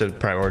 You're supposed to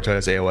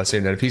prioritize AOS,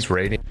 and if he's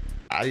raiding,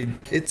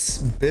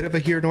 it's a bit of a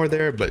here nor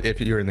there. But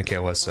if you're in the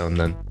KOS zone,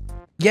 then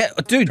yeah,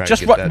 dude,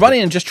 just run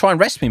in and just try and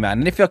rest me, man.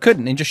 And if I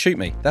couldn't, then just shoot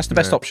me. That's the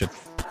best option.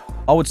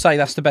 I would say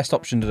that's the best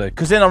option to do.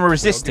 Because then I'm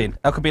resisting.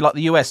 That could be like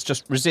the US,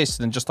 just resist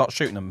and then just start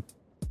shooting them.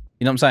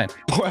 You know what I'm saying?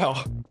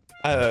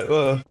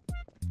 Well,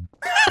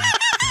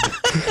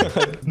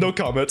 no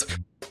comment.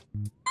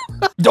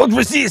 Don't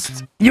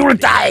resist. You will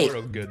die. We're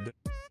all good.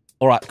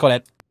 All right, got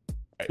it.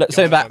 Let's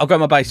send it back. I'll go to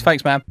my base.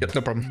 Thanks, man. Yep,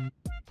 no problem.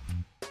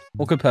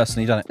 What good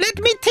person, you done it. Let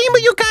me team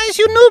with you guys,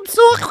 you noobs.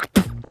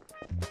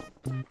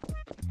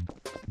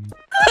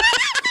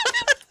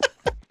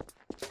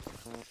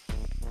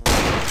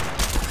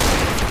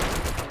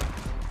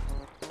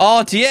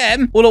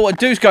 RDM? All I want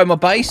to do is go in my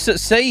base.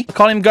 Let's see. I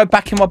can't even go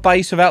back in my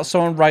base without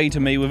someone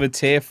raiding me with a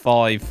tier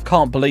 5.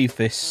 Can't believe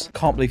this.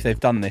 Can't believe they've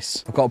done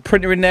this. I've got a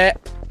printer in there.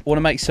 I want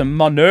to make some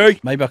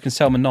money. Maybe I can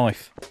sell them a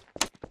knife.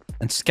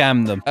 And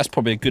scam them. That's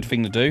probably a good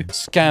thing to do.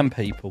 Scam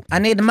people. I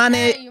need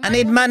money. Hey, I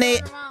need money.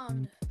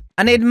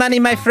 I need money,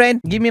 my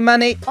friend. Give me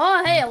money.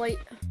 Oh, hey, Elite.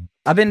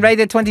 I've been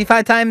raided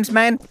 25 times,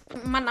 man.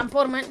 Man, I'm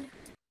poor, man.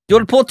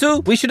 You're poor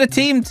too? We should have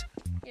teamed.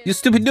 You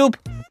stupid noob.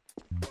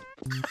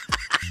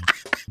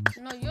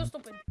 No, you're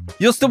stupid.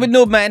 You stupid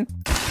noob, man.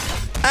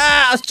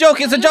 Ah, I was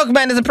joking. It's a joke,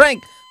 man. It's a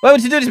prank. Why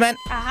would you do this, man?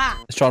 Aha.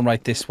 Let's try and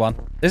raid this one.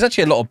 There's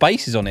actually a lot of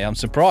bases on here. I'm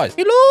surprised.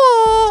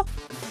 Hello.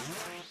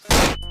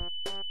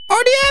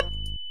 RDM.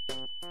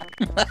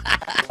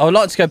 I would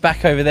like to go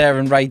back over there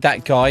and raid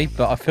that guy,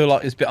 but I feel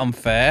like it's a bit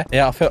unfair.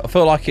 Yeah, I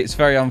feel like it's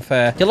very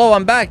unfair. Hello,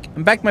 I'm back.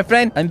 I'm back, my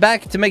friend. I'm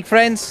back to make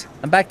friends.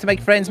 I'm back to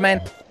make friends,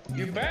 man.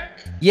 You back?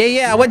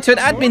 Yeah. I went to an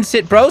admin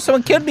sit, bro.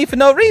 Someone killed me for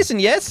no reason,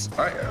 yes?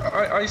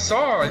 I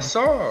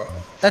saw.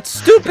 That's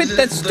stupid.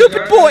 That's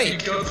stupid, boy. You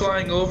killed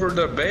flying over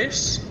the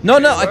base? No.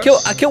 I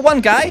killed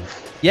one guy.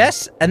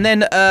 Yes. And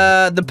then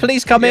the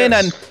police come in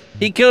and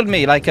he killed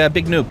me like a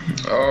big noob.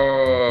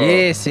 Oh.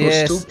 Yes.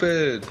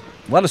 Stupid.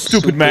 What a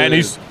stupid man.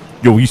 He's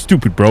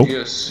stupid, bro.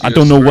 Yes, I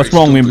don't know what's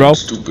wrong with him, bro.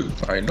 Stupid.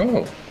 I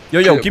know.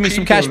 Yo, give me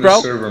some cash,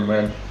 bro. Server,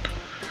 man.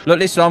 Look,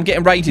 listen, I'm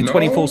getting raided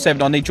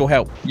 24/7. I need your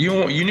help.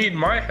 You need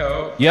my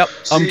help. Yep,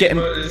 I'm getting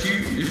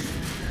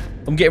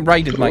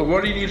raided, mate.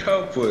 What do you need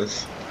help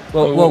with?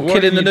 Well,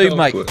 killing the noob,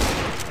 mate.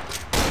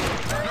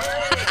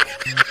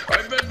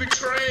 I've been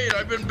betrayed.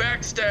 I've been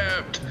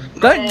backstabbed.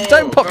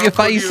 Don't pop your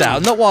face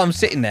out. Not while I'm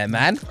sitting there,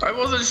 man. I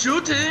wasn't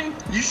shooting.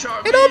 You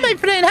shot me. Hello, my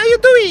friend. How you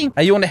doing?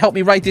 Hey, you want to help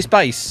me raid this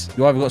base?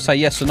 You either got to say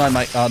yes or no,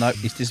 mate. Oh, no.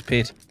 He's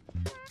disappeared.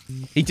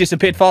 He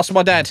disappeared faster than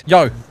my dad.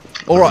 Yo.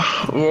 All right.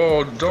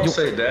 Whoa, don't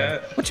say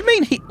that. What do you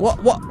mean?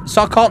 What?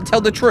 So I can't tell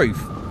the truth?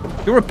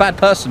 You're a bad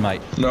person,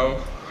 mate. No.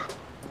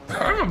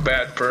 I'm a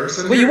bad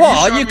person. Well, you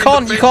are. You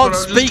can't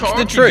speak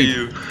the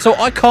truth. So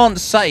I can't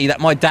say that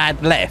my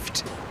dad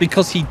left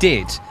because he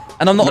did.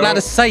 And I'm not allowed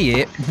to say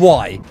it.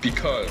 Why?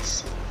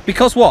 Because.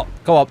 Because what?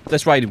 Go on,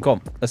 let's raid him. Come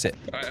on, that's it.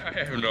 I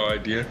have no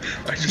idea.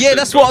 Yeah,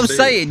 that's what I'm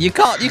saying. You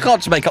can't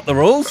just make up the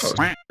rules.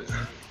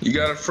 You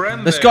got a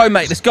friend. Let's go,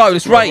 mate. Let's go.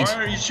 Let's raid. Why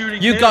are you shooting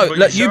You him, go. but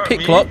Look, you shot pick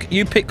me? clock.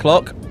 You pick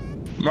clock.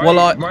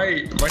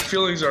 My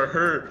feelings are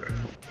hurt.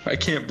 I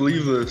can't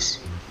believe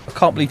this. I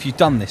can't believe you've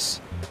done this.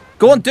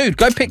 Go on, dude.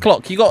 Go pick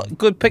clock. You got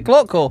good pick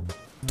clock or?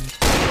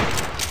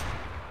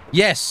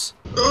 Yes.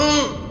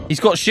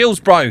 He's got shields,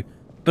 bro.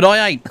 But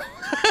I ain't.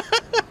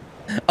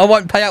 I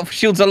won't pay out for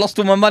shields. I lost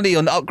all my money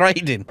on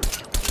upgrading.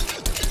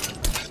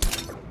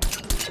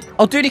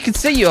 Oh, dude, he can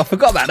see you. I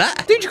forgot about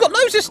that. Dude, you got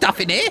loads of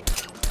stuff in here.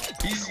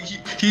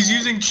 He's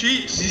using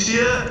cheats. You see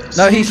that?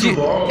 No,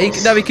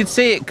 he can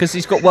see it because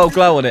he's got world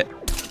glow on it.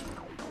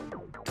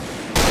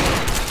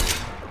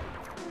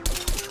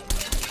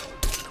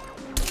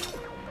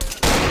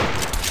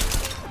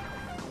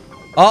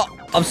 Oh,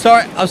 I'm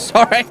sorry.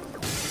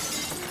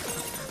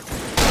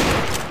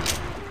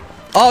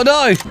 Oh,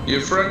 no. Your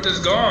friend is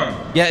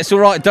gone. Yeah, it's all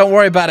right. Don't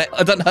worry about it.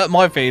 I don't hurt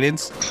my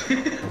feelings.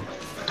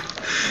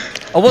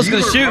 I was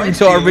going to shoot him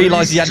until I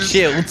realised he had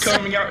shields.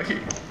 Coming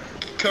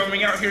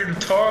out here to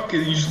talk,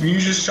 and you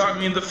just shot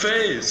me in the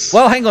face.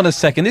 Well, hang on a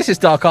second. This is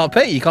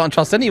DarkRP. You can't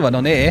trust anyone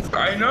on here.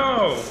 I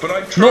know, but I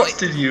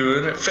trusted you,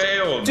 and it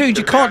failed. Dude,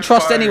 you can't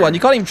trust anyone.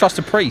 You can't even trust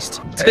a priest.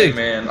 Hey, Dude.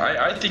 man,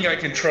 I think I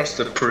can trust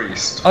a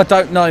priest. I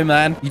don't know,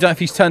 man. You don't know if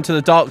he's turned to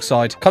the dark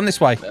side. Come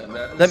this way.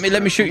 Let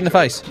me shoot you in the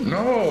face.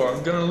 No,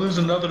 I'm gonna lose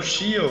another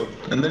shield,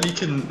 and then he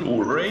can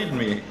raid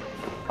me.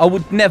 I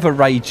would never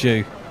raid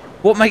you.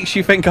 What makes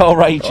you think I'll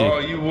raid you? Oh,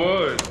 you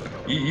would.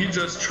 You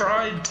just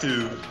tried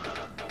to.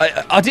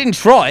 I didn't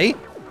try.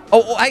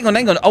 Oh, hang on.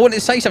 I wanted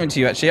to say something to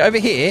you, actually. Over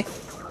here,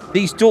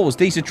 these doors,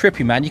 these are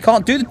trippy, man. You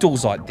can't do the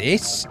doors like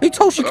this. Who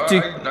told you to do...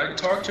 I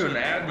talked to an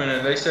admin,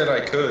 and they said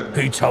I could.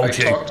 Who told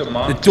you? Talked to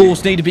Monty. The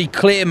doors need to be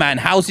clear, man.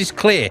 How's this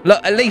clear?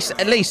 Look, at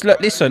least, look,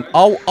 listen.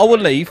 I will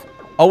leave.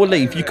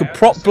 You could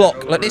prop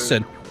block. Look,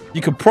 listen.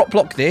 You could prop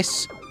block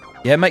this.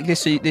 Yeah, make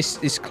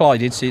this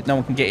collided so no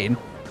one can get in.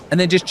 And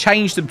then just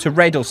change them to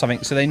red or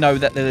something so they know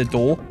that they're the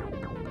door.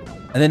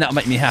 And then that'll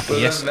make me happy,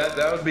 yes? That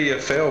would be a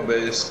fail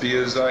base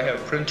because I have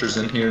printers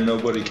in here and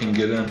nobody can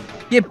get in.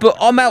 Yeah, but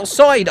I'm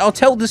outside. I'll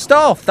tell the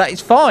staff. That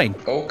is fine.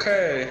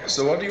 Okay,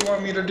 so what do you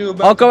want me to do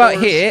about I'll go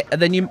out here and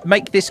then you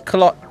make this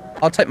collide.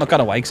 I'll take my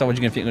gun away because otherwise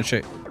you're going to think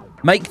I'm going to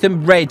shoot. Make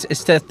them red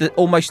instead of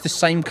almost the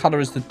same colour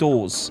as the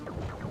doors.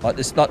 Like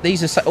this, like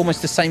these are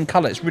almost the same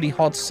colour. It's really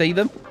hard to see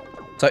them.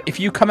 So if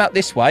you come out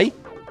this way,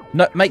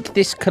 no, make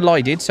this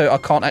collided so I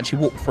can't actually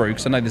walk through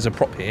because I know there's a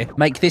prop here.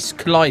 Make this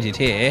collided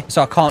here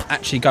so I can't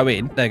actually go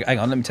in. There you go. Hang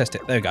on, let me test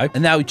it. There we go.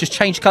 And now just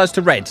change colours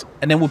to red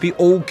and then we'll be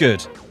all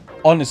good.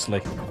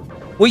 Honestly.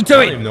 What are you doing?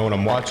 I don't even know what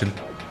I'm watching.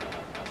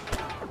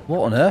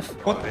 What on earth?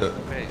 What the?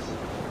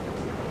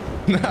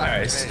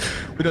 Nice.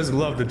 Who doesn't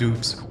love the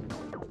dupes?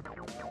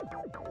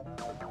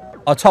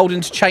 I told him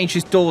to change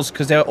his doors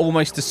because they're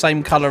almost the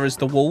same colour as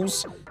the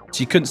walls. So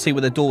you couldn't see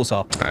where the doors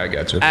are. I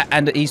got you.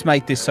 And he's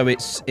made this so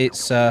it's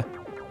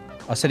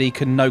I said he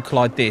can no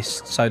collide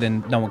this, so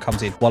then no one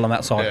comes in while I'm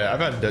outside. Yeah, I've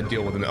had to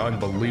deal with an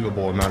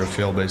unbelievable amount of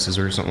fail bases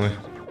recently.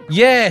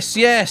 Yes,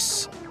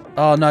 yes.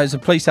 Oh no, there's a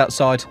police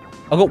outside.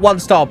 I got 1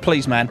 star,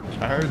 please, man.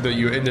 I heard that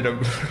you ended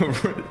up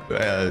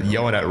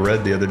yelling at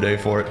Red the other day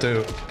for it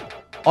too.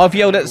 I've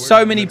yelled at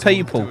so many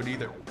people.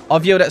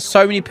 I've yelled at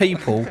so many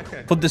people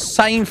for the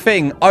same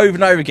thing over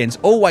and over again. It's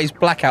always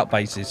blackout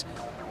bases.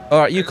 All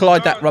right, you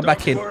collide that, run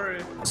back in.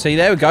 See,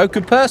 there we go.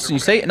 Good person, you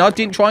see? And I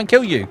didn't try and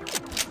kill you,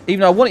 even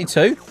though I wanted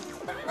to.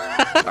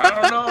 I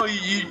don't know.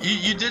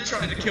 You did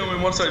try to kill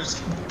me once I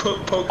just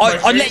poked my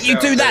I let face you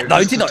out do that, there though,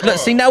 just didn't to I? Look,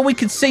 talk. see, now we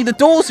can see the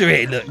doors are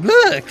here. Look,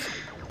 look.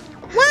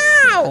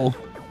 Wow.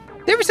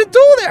 There is a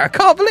door there. I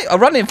can't believe I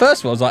ran in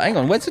first of all. I was like, hang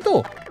on, where's the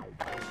door?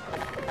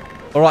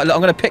 All right, look,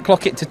 I'm going to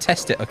picklock it to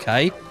test it,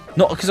 okay?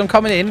 Not because I'm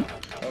coming in.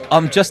 Okay.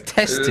 I'm just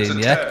testing, it's a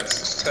yeah?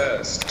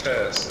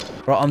 Test.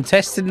 Right, I'm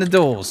testing the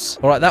doors.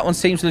 All right, that one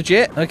seems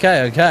legit.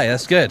 Okay,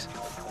 that's good.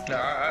 No,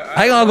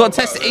 hang on, I've got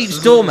to test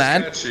each door,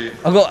 man.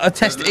 I've got to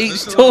test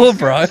each door,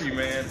 bro.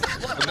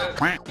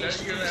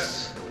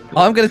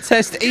 I'm going to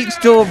test each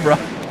door, bro.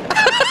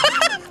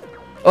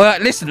 All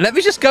right, listen, let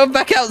me just go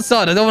back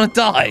outside. I don't want to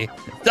die.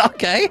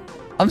 Okay?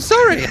 I'm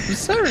sorry.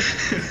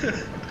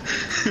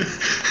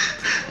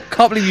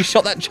 Can't believe you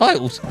shot that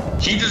child.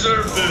 He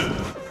deserved it.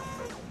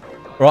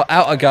 Right,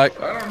 out I go. I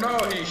don't know.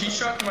 He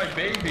shot my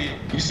baby.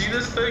 You see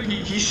this thing?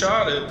 He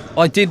shot it.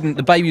 I didn't.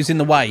 The baby was in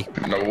the way.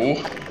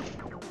 No.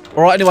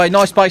 All right, anyway,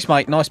 nice base,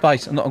 mate. Nice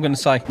base. I'm going to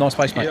say. Nice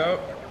base, mate. Yep.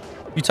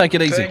 You take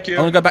it easy. Thank you.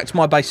 I'm going to go back to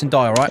my base and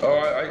die, all right?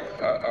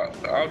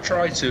 I'll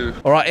try to.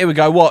 All right, here we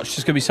go. Watch.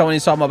 There's going to be someone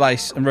inside my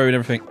base and ruin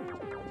everything.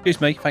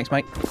 Excuse me. Thanks,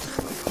 mate.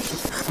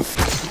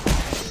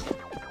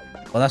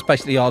 Well, that's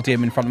basically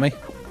RDM in front of me.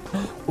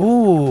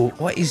 Ooh,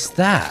 what is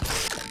that?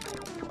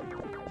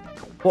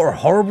 What a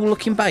horrible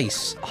looking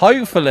base.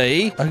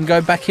 Hopefully, I can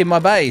go back in my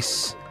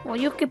base. Well,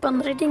 you keep on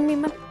reading me,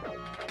 man.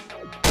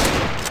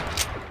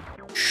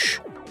 Shh.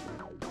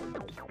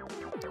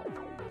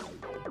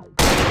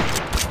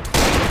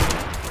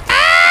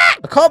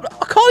 I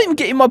can't even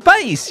get in my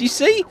base, you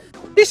see?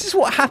 This is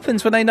what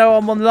happens when they know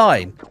I'm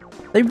online.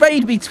 They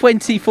raid me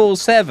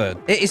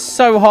 24/7. It is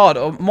so hard.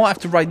 I might have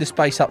to raid the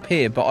space up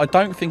here, but I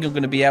don't think I'm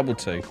going to be able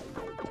to.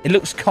 It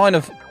looks kind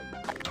of...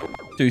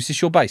 Dude, is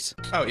this your base?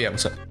 Oh, yeah,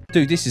 what's up?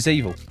 Dude, this is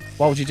evil.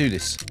 Why would you do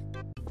this?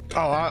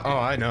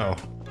 I know.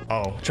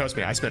 Oh, trust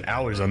me, I spent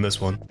hours on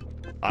this one.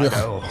 I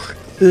know.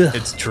 Ugh.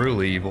 It's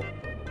truly evil.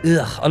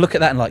 Ugh. I look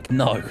at that and like,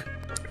 no.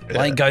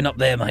 I ain't going up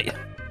there, mate.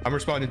 I'm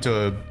responding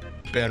to a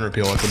ban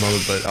repeal at the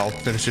moment, but I'll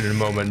finish it in a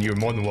moment. You're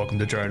more than welcome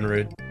to try and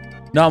raid.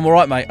 No, I'm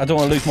alright, mate. I don't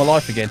want to lose my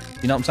life again.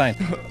 You know what I'm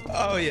saying?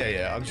 Oh,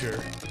 yeah, I'm sure.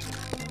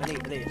 Only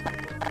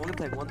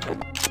play one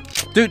thing.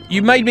 Dude,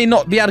 you made me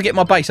not be able to get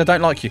my base. I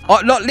don't like you.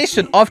 Look,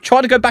 listen, I've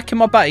tried to go back in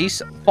my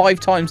base 5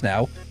 times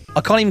now.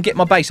 I can't even get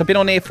my base. I've been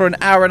on here for an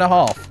hour and a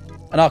half,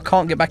 and I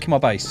can't get back in my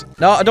base.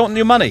 No, I don't want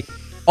your money.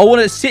 I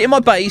want to sit in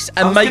my base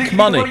and make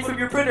money. Money from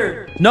your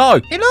printer.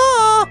 No.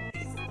 Hello.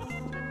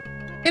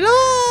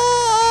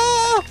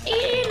 Hello.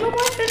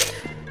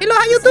 Hello,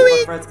 how you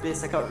doing? Friend's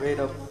base, I got rid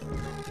of.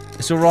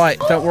 It's all right.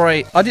 Don't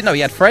worry. I didn't know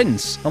he had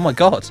friends. Oh my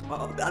god. It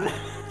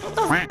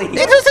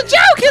was a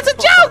joke. It was a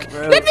joke.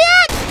 Let me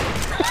out.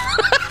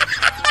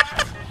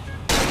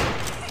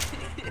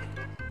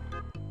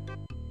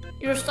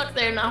 You're stuck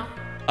there now.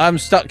 I'm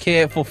stuck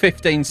here for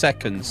 15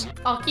 seconds.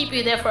 I'll keep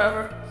you there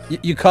forever.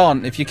 You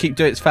can't. If you keep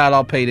doing it, it's foul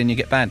RP, then you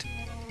get banned.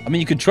 I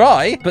mean, you could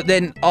try, but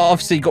then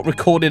obviously you got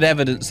recorded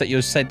evidence that you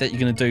said that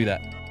you're going to do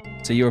that.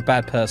 So you're a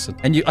bad person.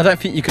 And I don't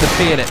think you can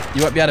appeal it.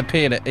 You won't be able to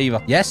appeal it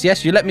either. Yes,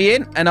 you let me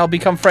in and I'll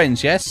become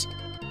friends, yes?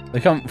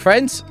 Become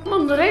friends? Come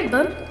on, raid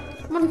then.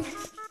 Come on.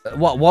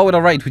 Why would I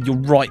raid when you're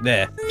right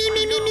there? Me.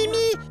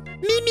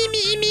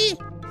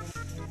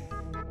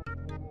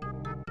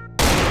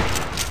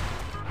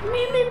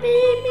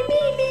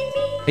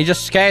 He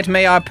just scared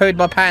me. I pooed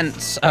my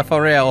pants.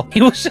 For real.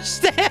 He was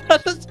just there. I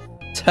just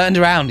turned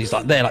around. He's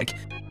like there, like,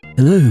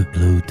 hello,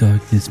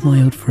 darkness,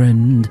 my old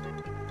friend.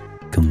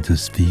 Come to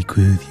speak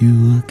with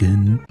you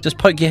again. Just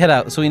poke your head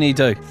out. That's all you need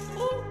to do.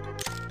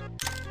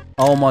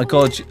 Oh my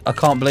god, I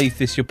can't believe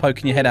this. You're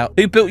poking your head out.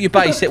 Who built your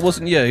base? It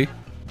wasn't you.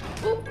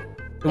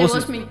 It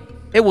was me.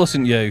 It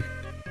wasn't you.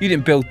 You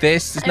didn't build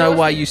this. There's no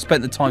way you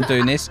spent the time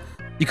doing this.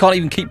 You can't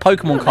even keep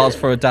Pokemon cards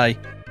for a day.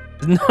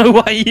 There's no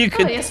way you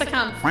could. Oh, yes, I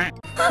can.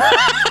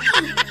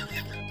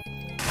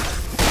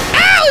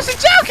 Ow! It's a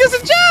joke! It's a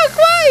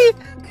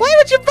joke! Why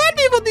would you ban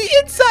me from the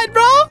inside,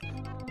 bro?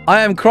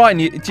 I am crying.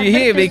 Do you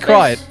hear me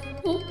crying?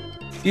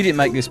 You didn't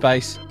make this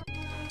base.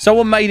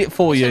 Someone made it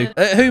for you.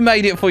 Who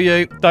made it for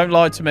you? Don't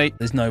lie to me.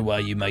 There's no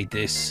way you made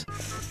this.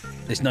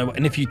 There's no way.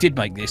 And if you did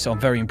make this, I'm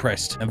very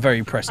impressed. I'm very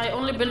impressed. I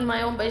only build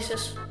my own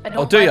bases. I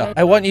don't do you?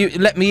 I want you to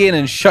let me in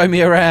and show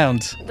me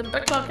around. The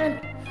backlog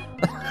in.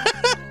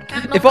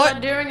 If I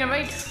during a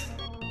raid.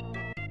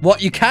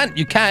 What? You can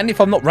if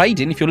I'm not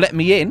raiding. If you'll let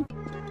me in.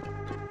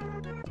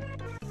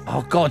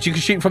 Oh god, you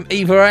can shoot from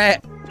either air.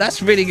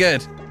 That's really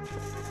good.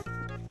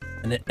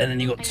 And then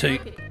you got two.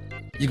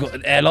 You got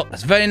an airlock.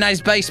 That's a very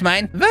nice base,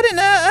 man. Very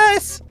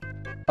nice.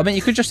 I mean,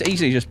 you could just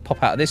easily just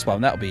pop out of this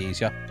one. That'll be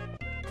easier.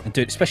 And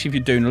do it, especially if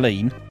you're doing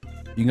lean.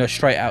 You can go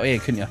straight out here,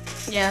 couldn't you?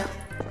 Yeah,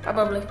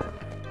 probably.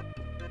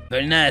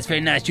 Very nice,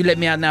 very nice. You let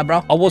me out now,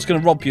 bro. I was going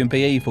to rob you and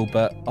be evil,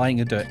 but I ain't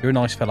going to do it. You're a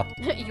nice fella.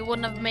 You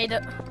wouldn't have made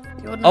it.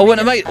 I wouldn't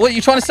have made it. What are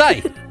you trying to say?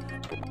 You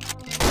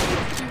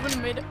wouldn't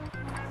have made it.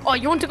 Oh,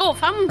 you want to go,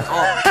 fam? Don't go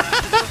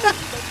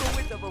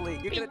with them,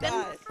 Elite. You're gonna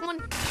die. Come on.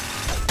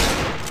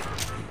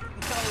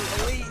 No,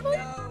 Elite, no.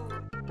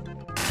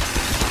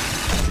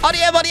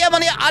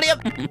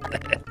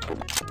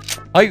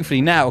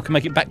 Hopefully now I can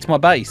make it back to my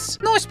base.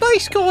 Nice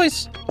base,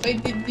 guys.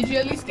 Wait, did you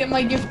at least get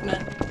my gift,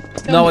 man?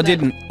 No, I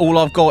didn't. All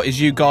I've got is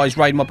you guys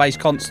raiding my base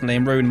constantly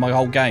and ruining my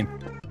whole game.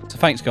 So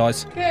thanks,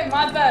 guys. Okay,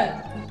 my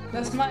bad.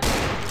 That's my...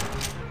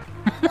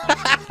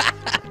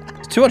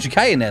 It's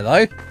 200k in there,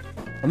 though.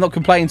 I'm not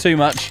complaining too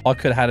much. I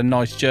could have had a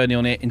nice journey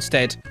on it.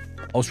 Instead,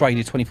 I was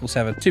raided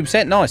 24/7.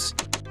 2%, nice.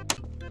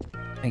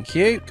 Thank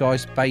you.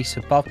 Guys, base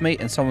above me,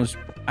 and someone's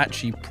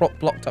actually prop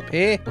blocked up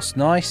here. That's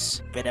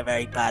nice. Been a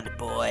very bad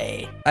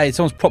boy. Hey,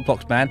 someone's prop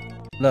blocked, man.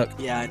 Look.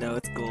 Yeah, I know,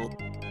 it's cool.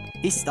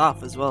 He's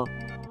staff as well.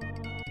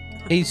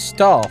 He's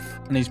staff,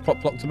 and he's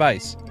prop blocked to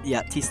base.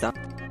 Yeah, T-staff.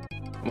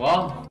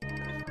 What?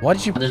 Why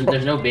did you...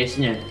 There's no base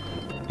in here.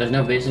 There's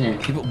no base in here.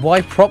 Yeah, but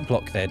why prop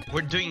block, then?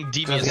 We're doing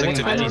devious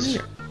activities.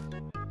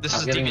 This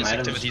is devious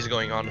activities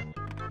going on.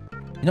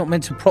 You're not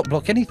meant to prop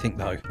block anything,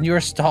 though. You're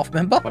a staff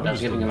member. What, I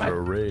was giving him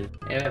items.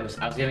 Yeah,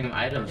 I was giving him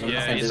items.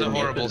 Yeah, he's a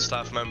horrible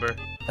staff member.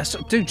 That's,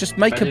 dude, just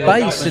make a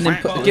base and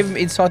then give him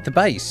inside the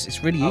base.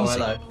 It's really easy.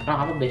 Hello. I don't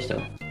have a base,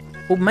 though.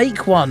 Well,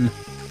 make one.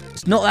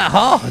 It's not that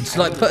hard. It's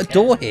like, put a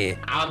door here.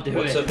 I'll do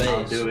it.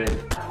 I'll do it.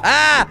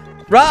 Ah!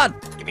 Run!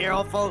 Give me your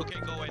whole phone. Okay,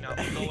 go away now.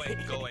 Go away.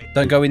 Go away.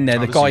 Don't go in there.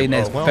 The guy in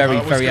there is very,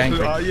 very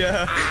angry.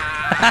 Yeah.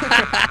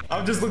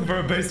 I'm just looking for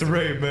a base to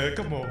raid, man.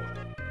 Come on.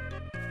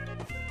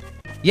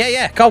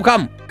 Yeah. Come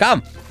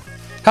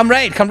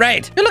raid.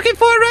 You're looking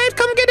for a raid?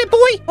 Come get it,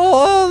 boy.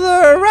 All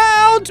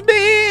around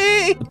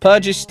me. The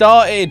purge is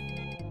started.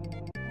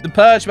 The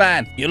purge,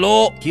 man.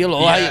 Hello.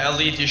 Yeah,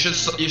 Elite. You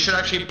should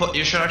actually put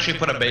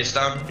a base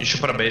down. You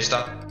should put a base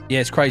down. Yeah,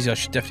 it's crazy. I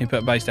should definitely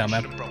put a base down,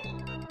 man.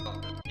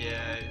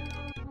 Yeah.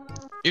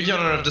 If you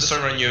don't have the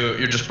server,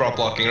 you're just prop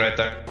blocking right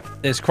there.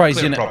 It's crazy,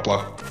 isn't it? Prop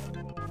block.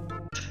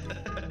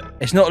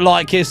 It's not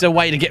like it's a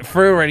way to get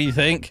through or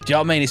anything. Do you know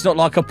what I mean? It's not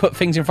like I put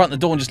things in front of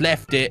the door and just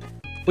left it.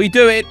 We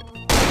do it.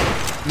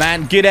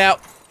 Man, get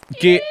out.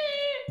 Get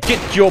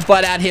your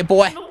butt out here,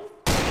 boy.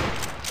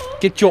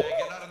 Get your...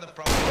 Get out of the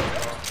prop block.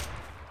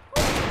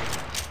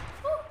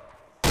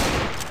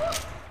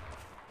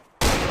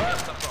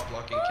 Stop prop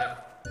blocking, kid.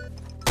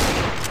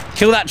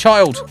 Kill that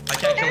child. I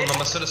can't kill him.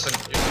 I'm a citizen.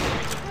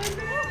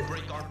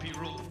 Break RP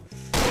rule.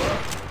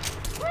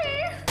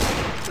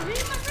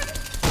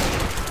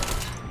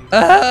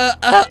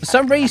 For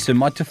some reason,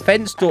 my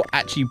defense door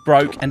actually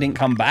broke and didn't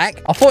come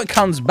back. I thought it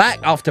comes back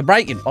after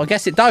breaking. I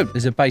guess it don't.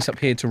 There's a base up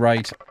here to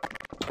raid.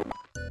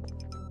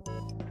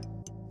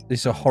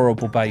 This is a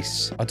horrible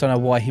base. I don't know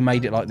why he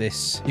made it like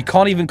this. You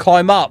can't even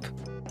climb up.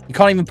 You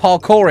can't even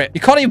parkour it.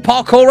 You can't even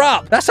parkour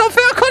up. That's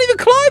unfair. I can't even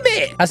climb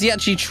it. Has he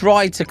actually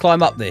tried to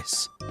climb up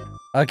this?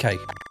 Okay.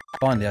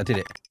 Finally, I did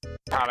it.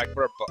 I'm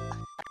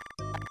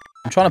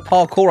trying to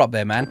parkour up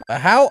there, man.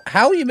 How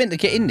are you meant to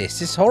get in this?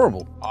 This is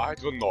horrible. I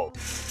don't know.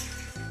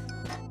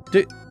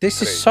 Dude,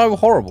 this is so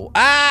horrible.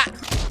 Ah!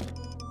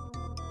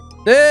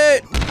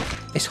 Dude!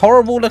 It's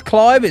horrible to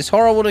climb. It's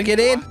horrible to get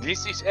in.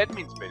 This is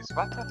admin space.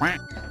 What the?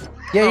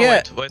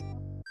 Yeah. Wait.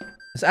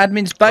 It's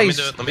admin's base.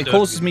 It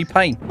causes me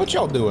pain. What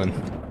y'all doing?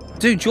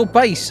 Dude, your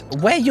base.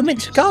 Where you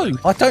meant to go?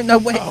 I don't know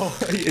where. Oh,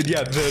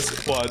 yeah,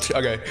 this. Watch.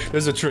 Okay,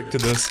 there's a trick to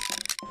this.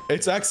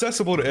 It's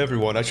accessible to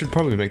everyone. I should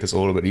probably make this a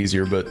little bit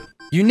easier, but...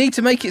 You need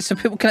to make it so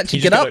people can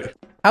actually get up.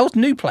 How's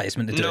new players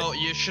meant to do it? No,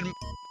 you shouldn't.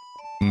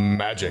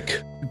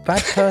 Magic.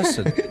 Bad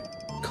person.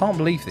 Can't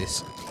believe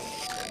this.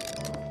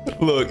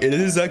 Look, it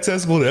is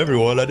accessible to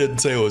everyone. I didn't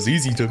say it was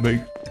easy to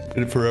make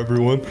it for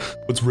everyone.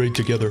 Let's raid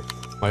together.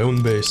 My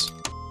own base.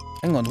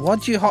 Hang on, why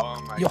do you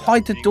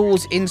hide the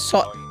doors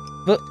inside?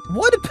 But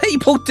why do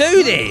people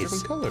do this?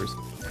 Different colors.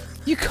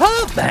 You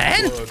can't,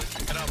 man.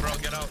 Get out, bro.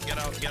 Get out.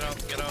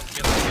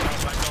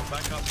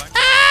 Back up.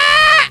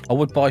 I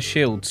would buy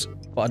shields,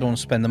 but I don't want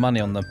to spend the money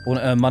on them. I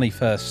want to earn money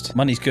first.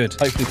 Money's good.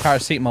 Hopefully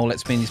paracetamol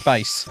lets me in his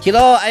base.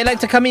 Hello, I'd like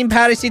to come in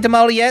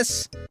paracetamol,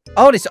 yes?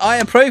 Oh, this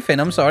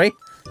ibuprofen, I'm sorry.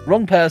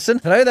 Wrong person.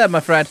 Hello there, my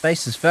friend.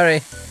 Base is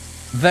very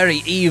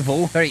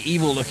evil. Very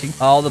evil looking.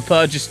 Oh, the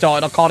purge has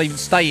started. I can't even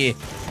stay here.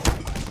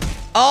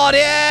 Oh,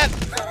 yeah!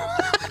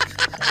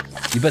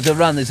 You better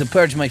run. There's a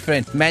purge, my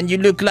friend. Man, you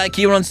look like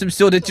you're on some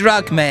sort of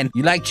drug, man.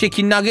 You like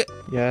chicken nugget?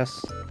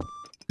 Yes.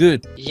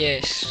 Good.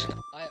 Yes.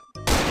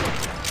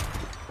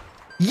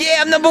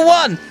 Yeah, I'm number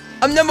one.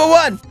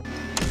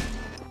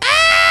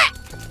 Ah!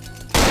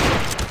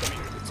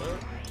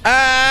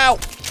 Ow!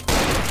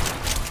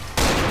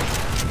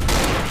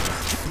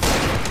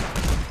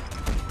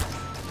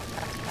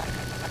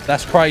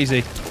 That's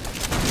crazy.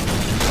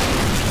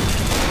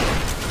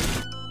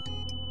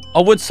 I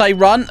would say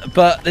run,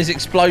 but there's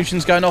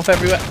explosions going off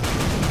everywhere.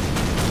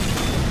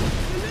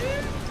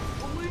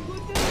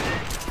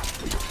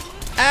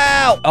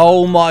 Ow!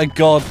 Oh my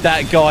god,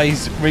 that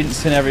guy's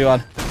rinsing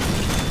everyone.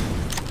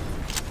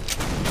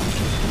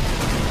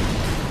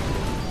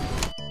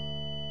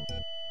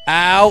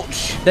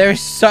 Ouch! There are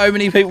so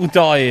many people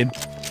dying.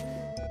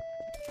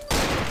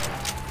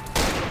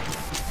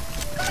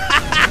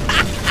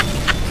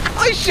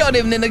 I shot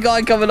him and then the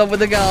guy coming up with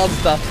the gas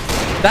stuff.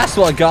 That's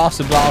why gas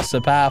and blasts are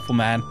powerful,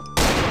 man.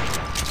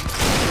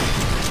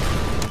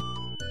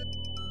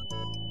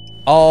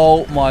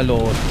 Oh my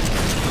lord.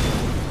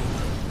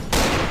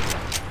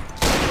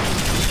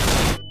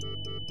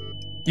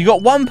 You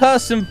got one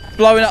person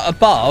blowing up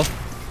above,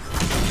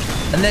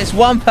 and there's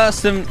one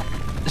person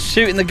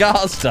shooting the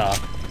gas star.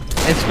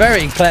 It's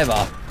very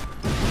clever.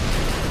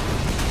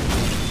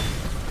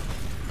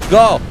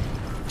 Go!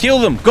 Kill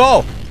them!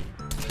 Go!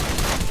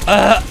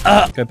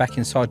 Go back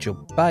inside your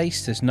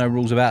base. There's no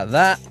rules about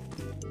that.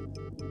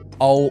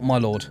 Oh my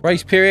lord.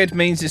 Race period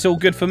means it's all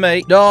good for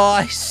me.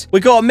 Nice!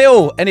 We got a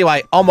mill!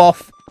 Anyway, I'm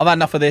off. I've had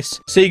enough of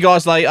this. See you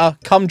guys later.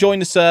 Come join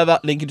the server.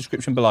 Link in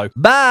description below.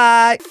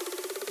 Bye!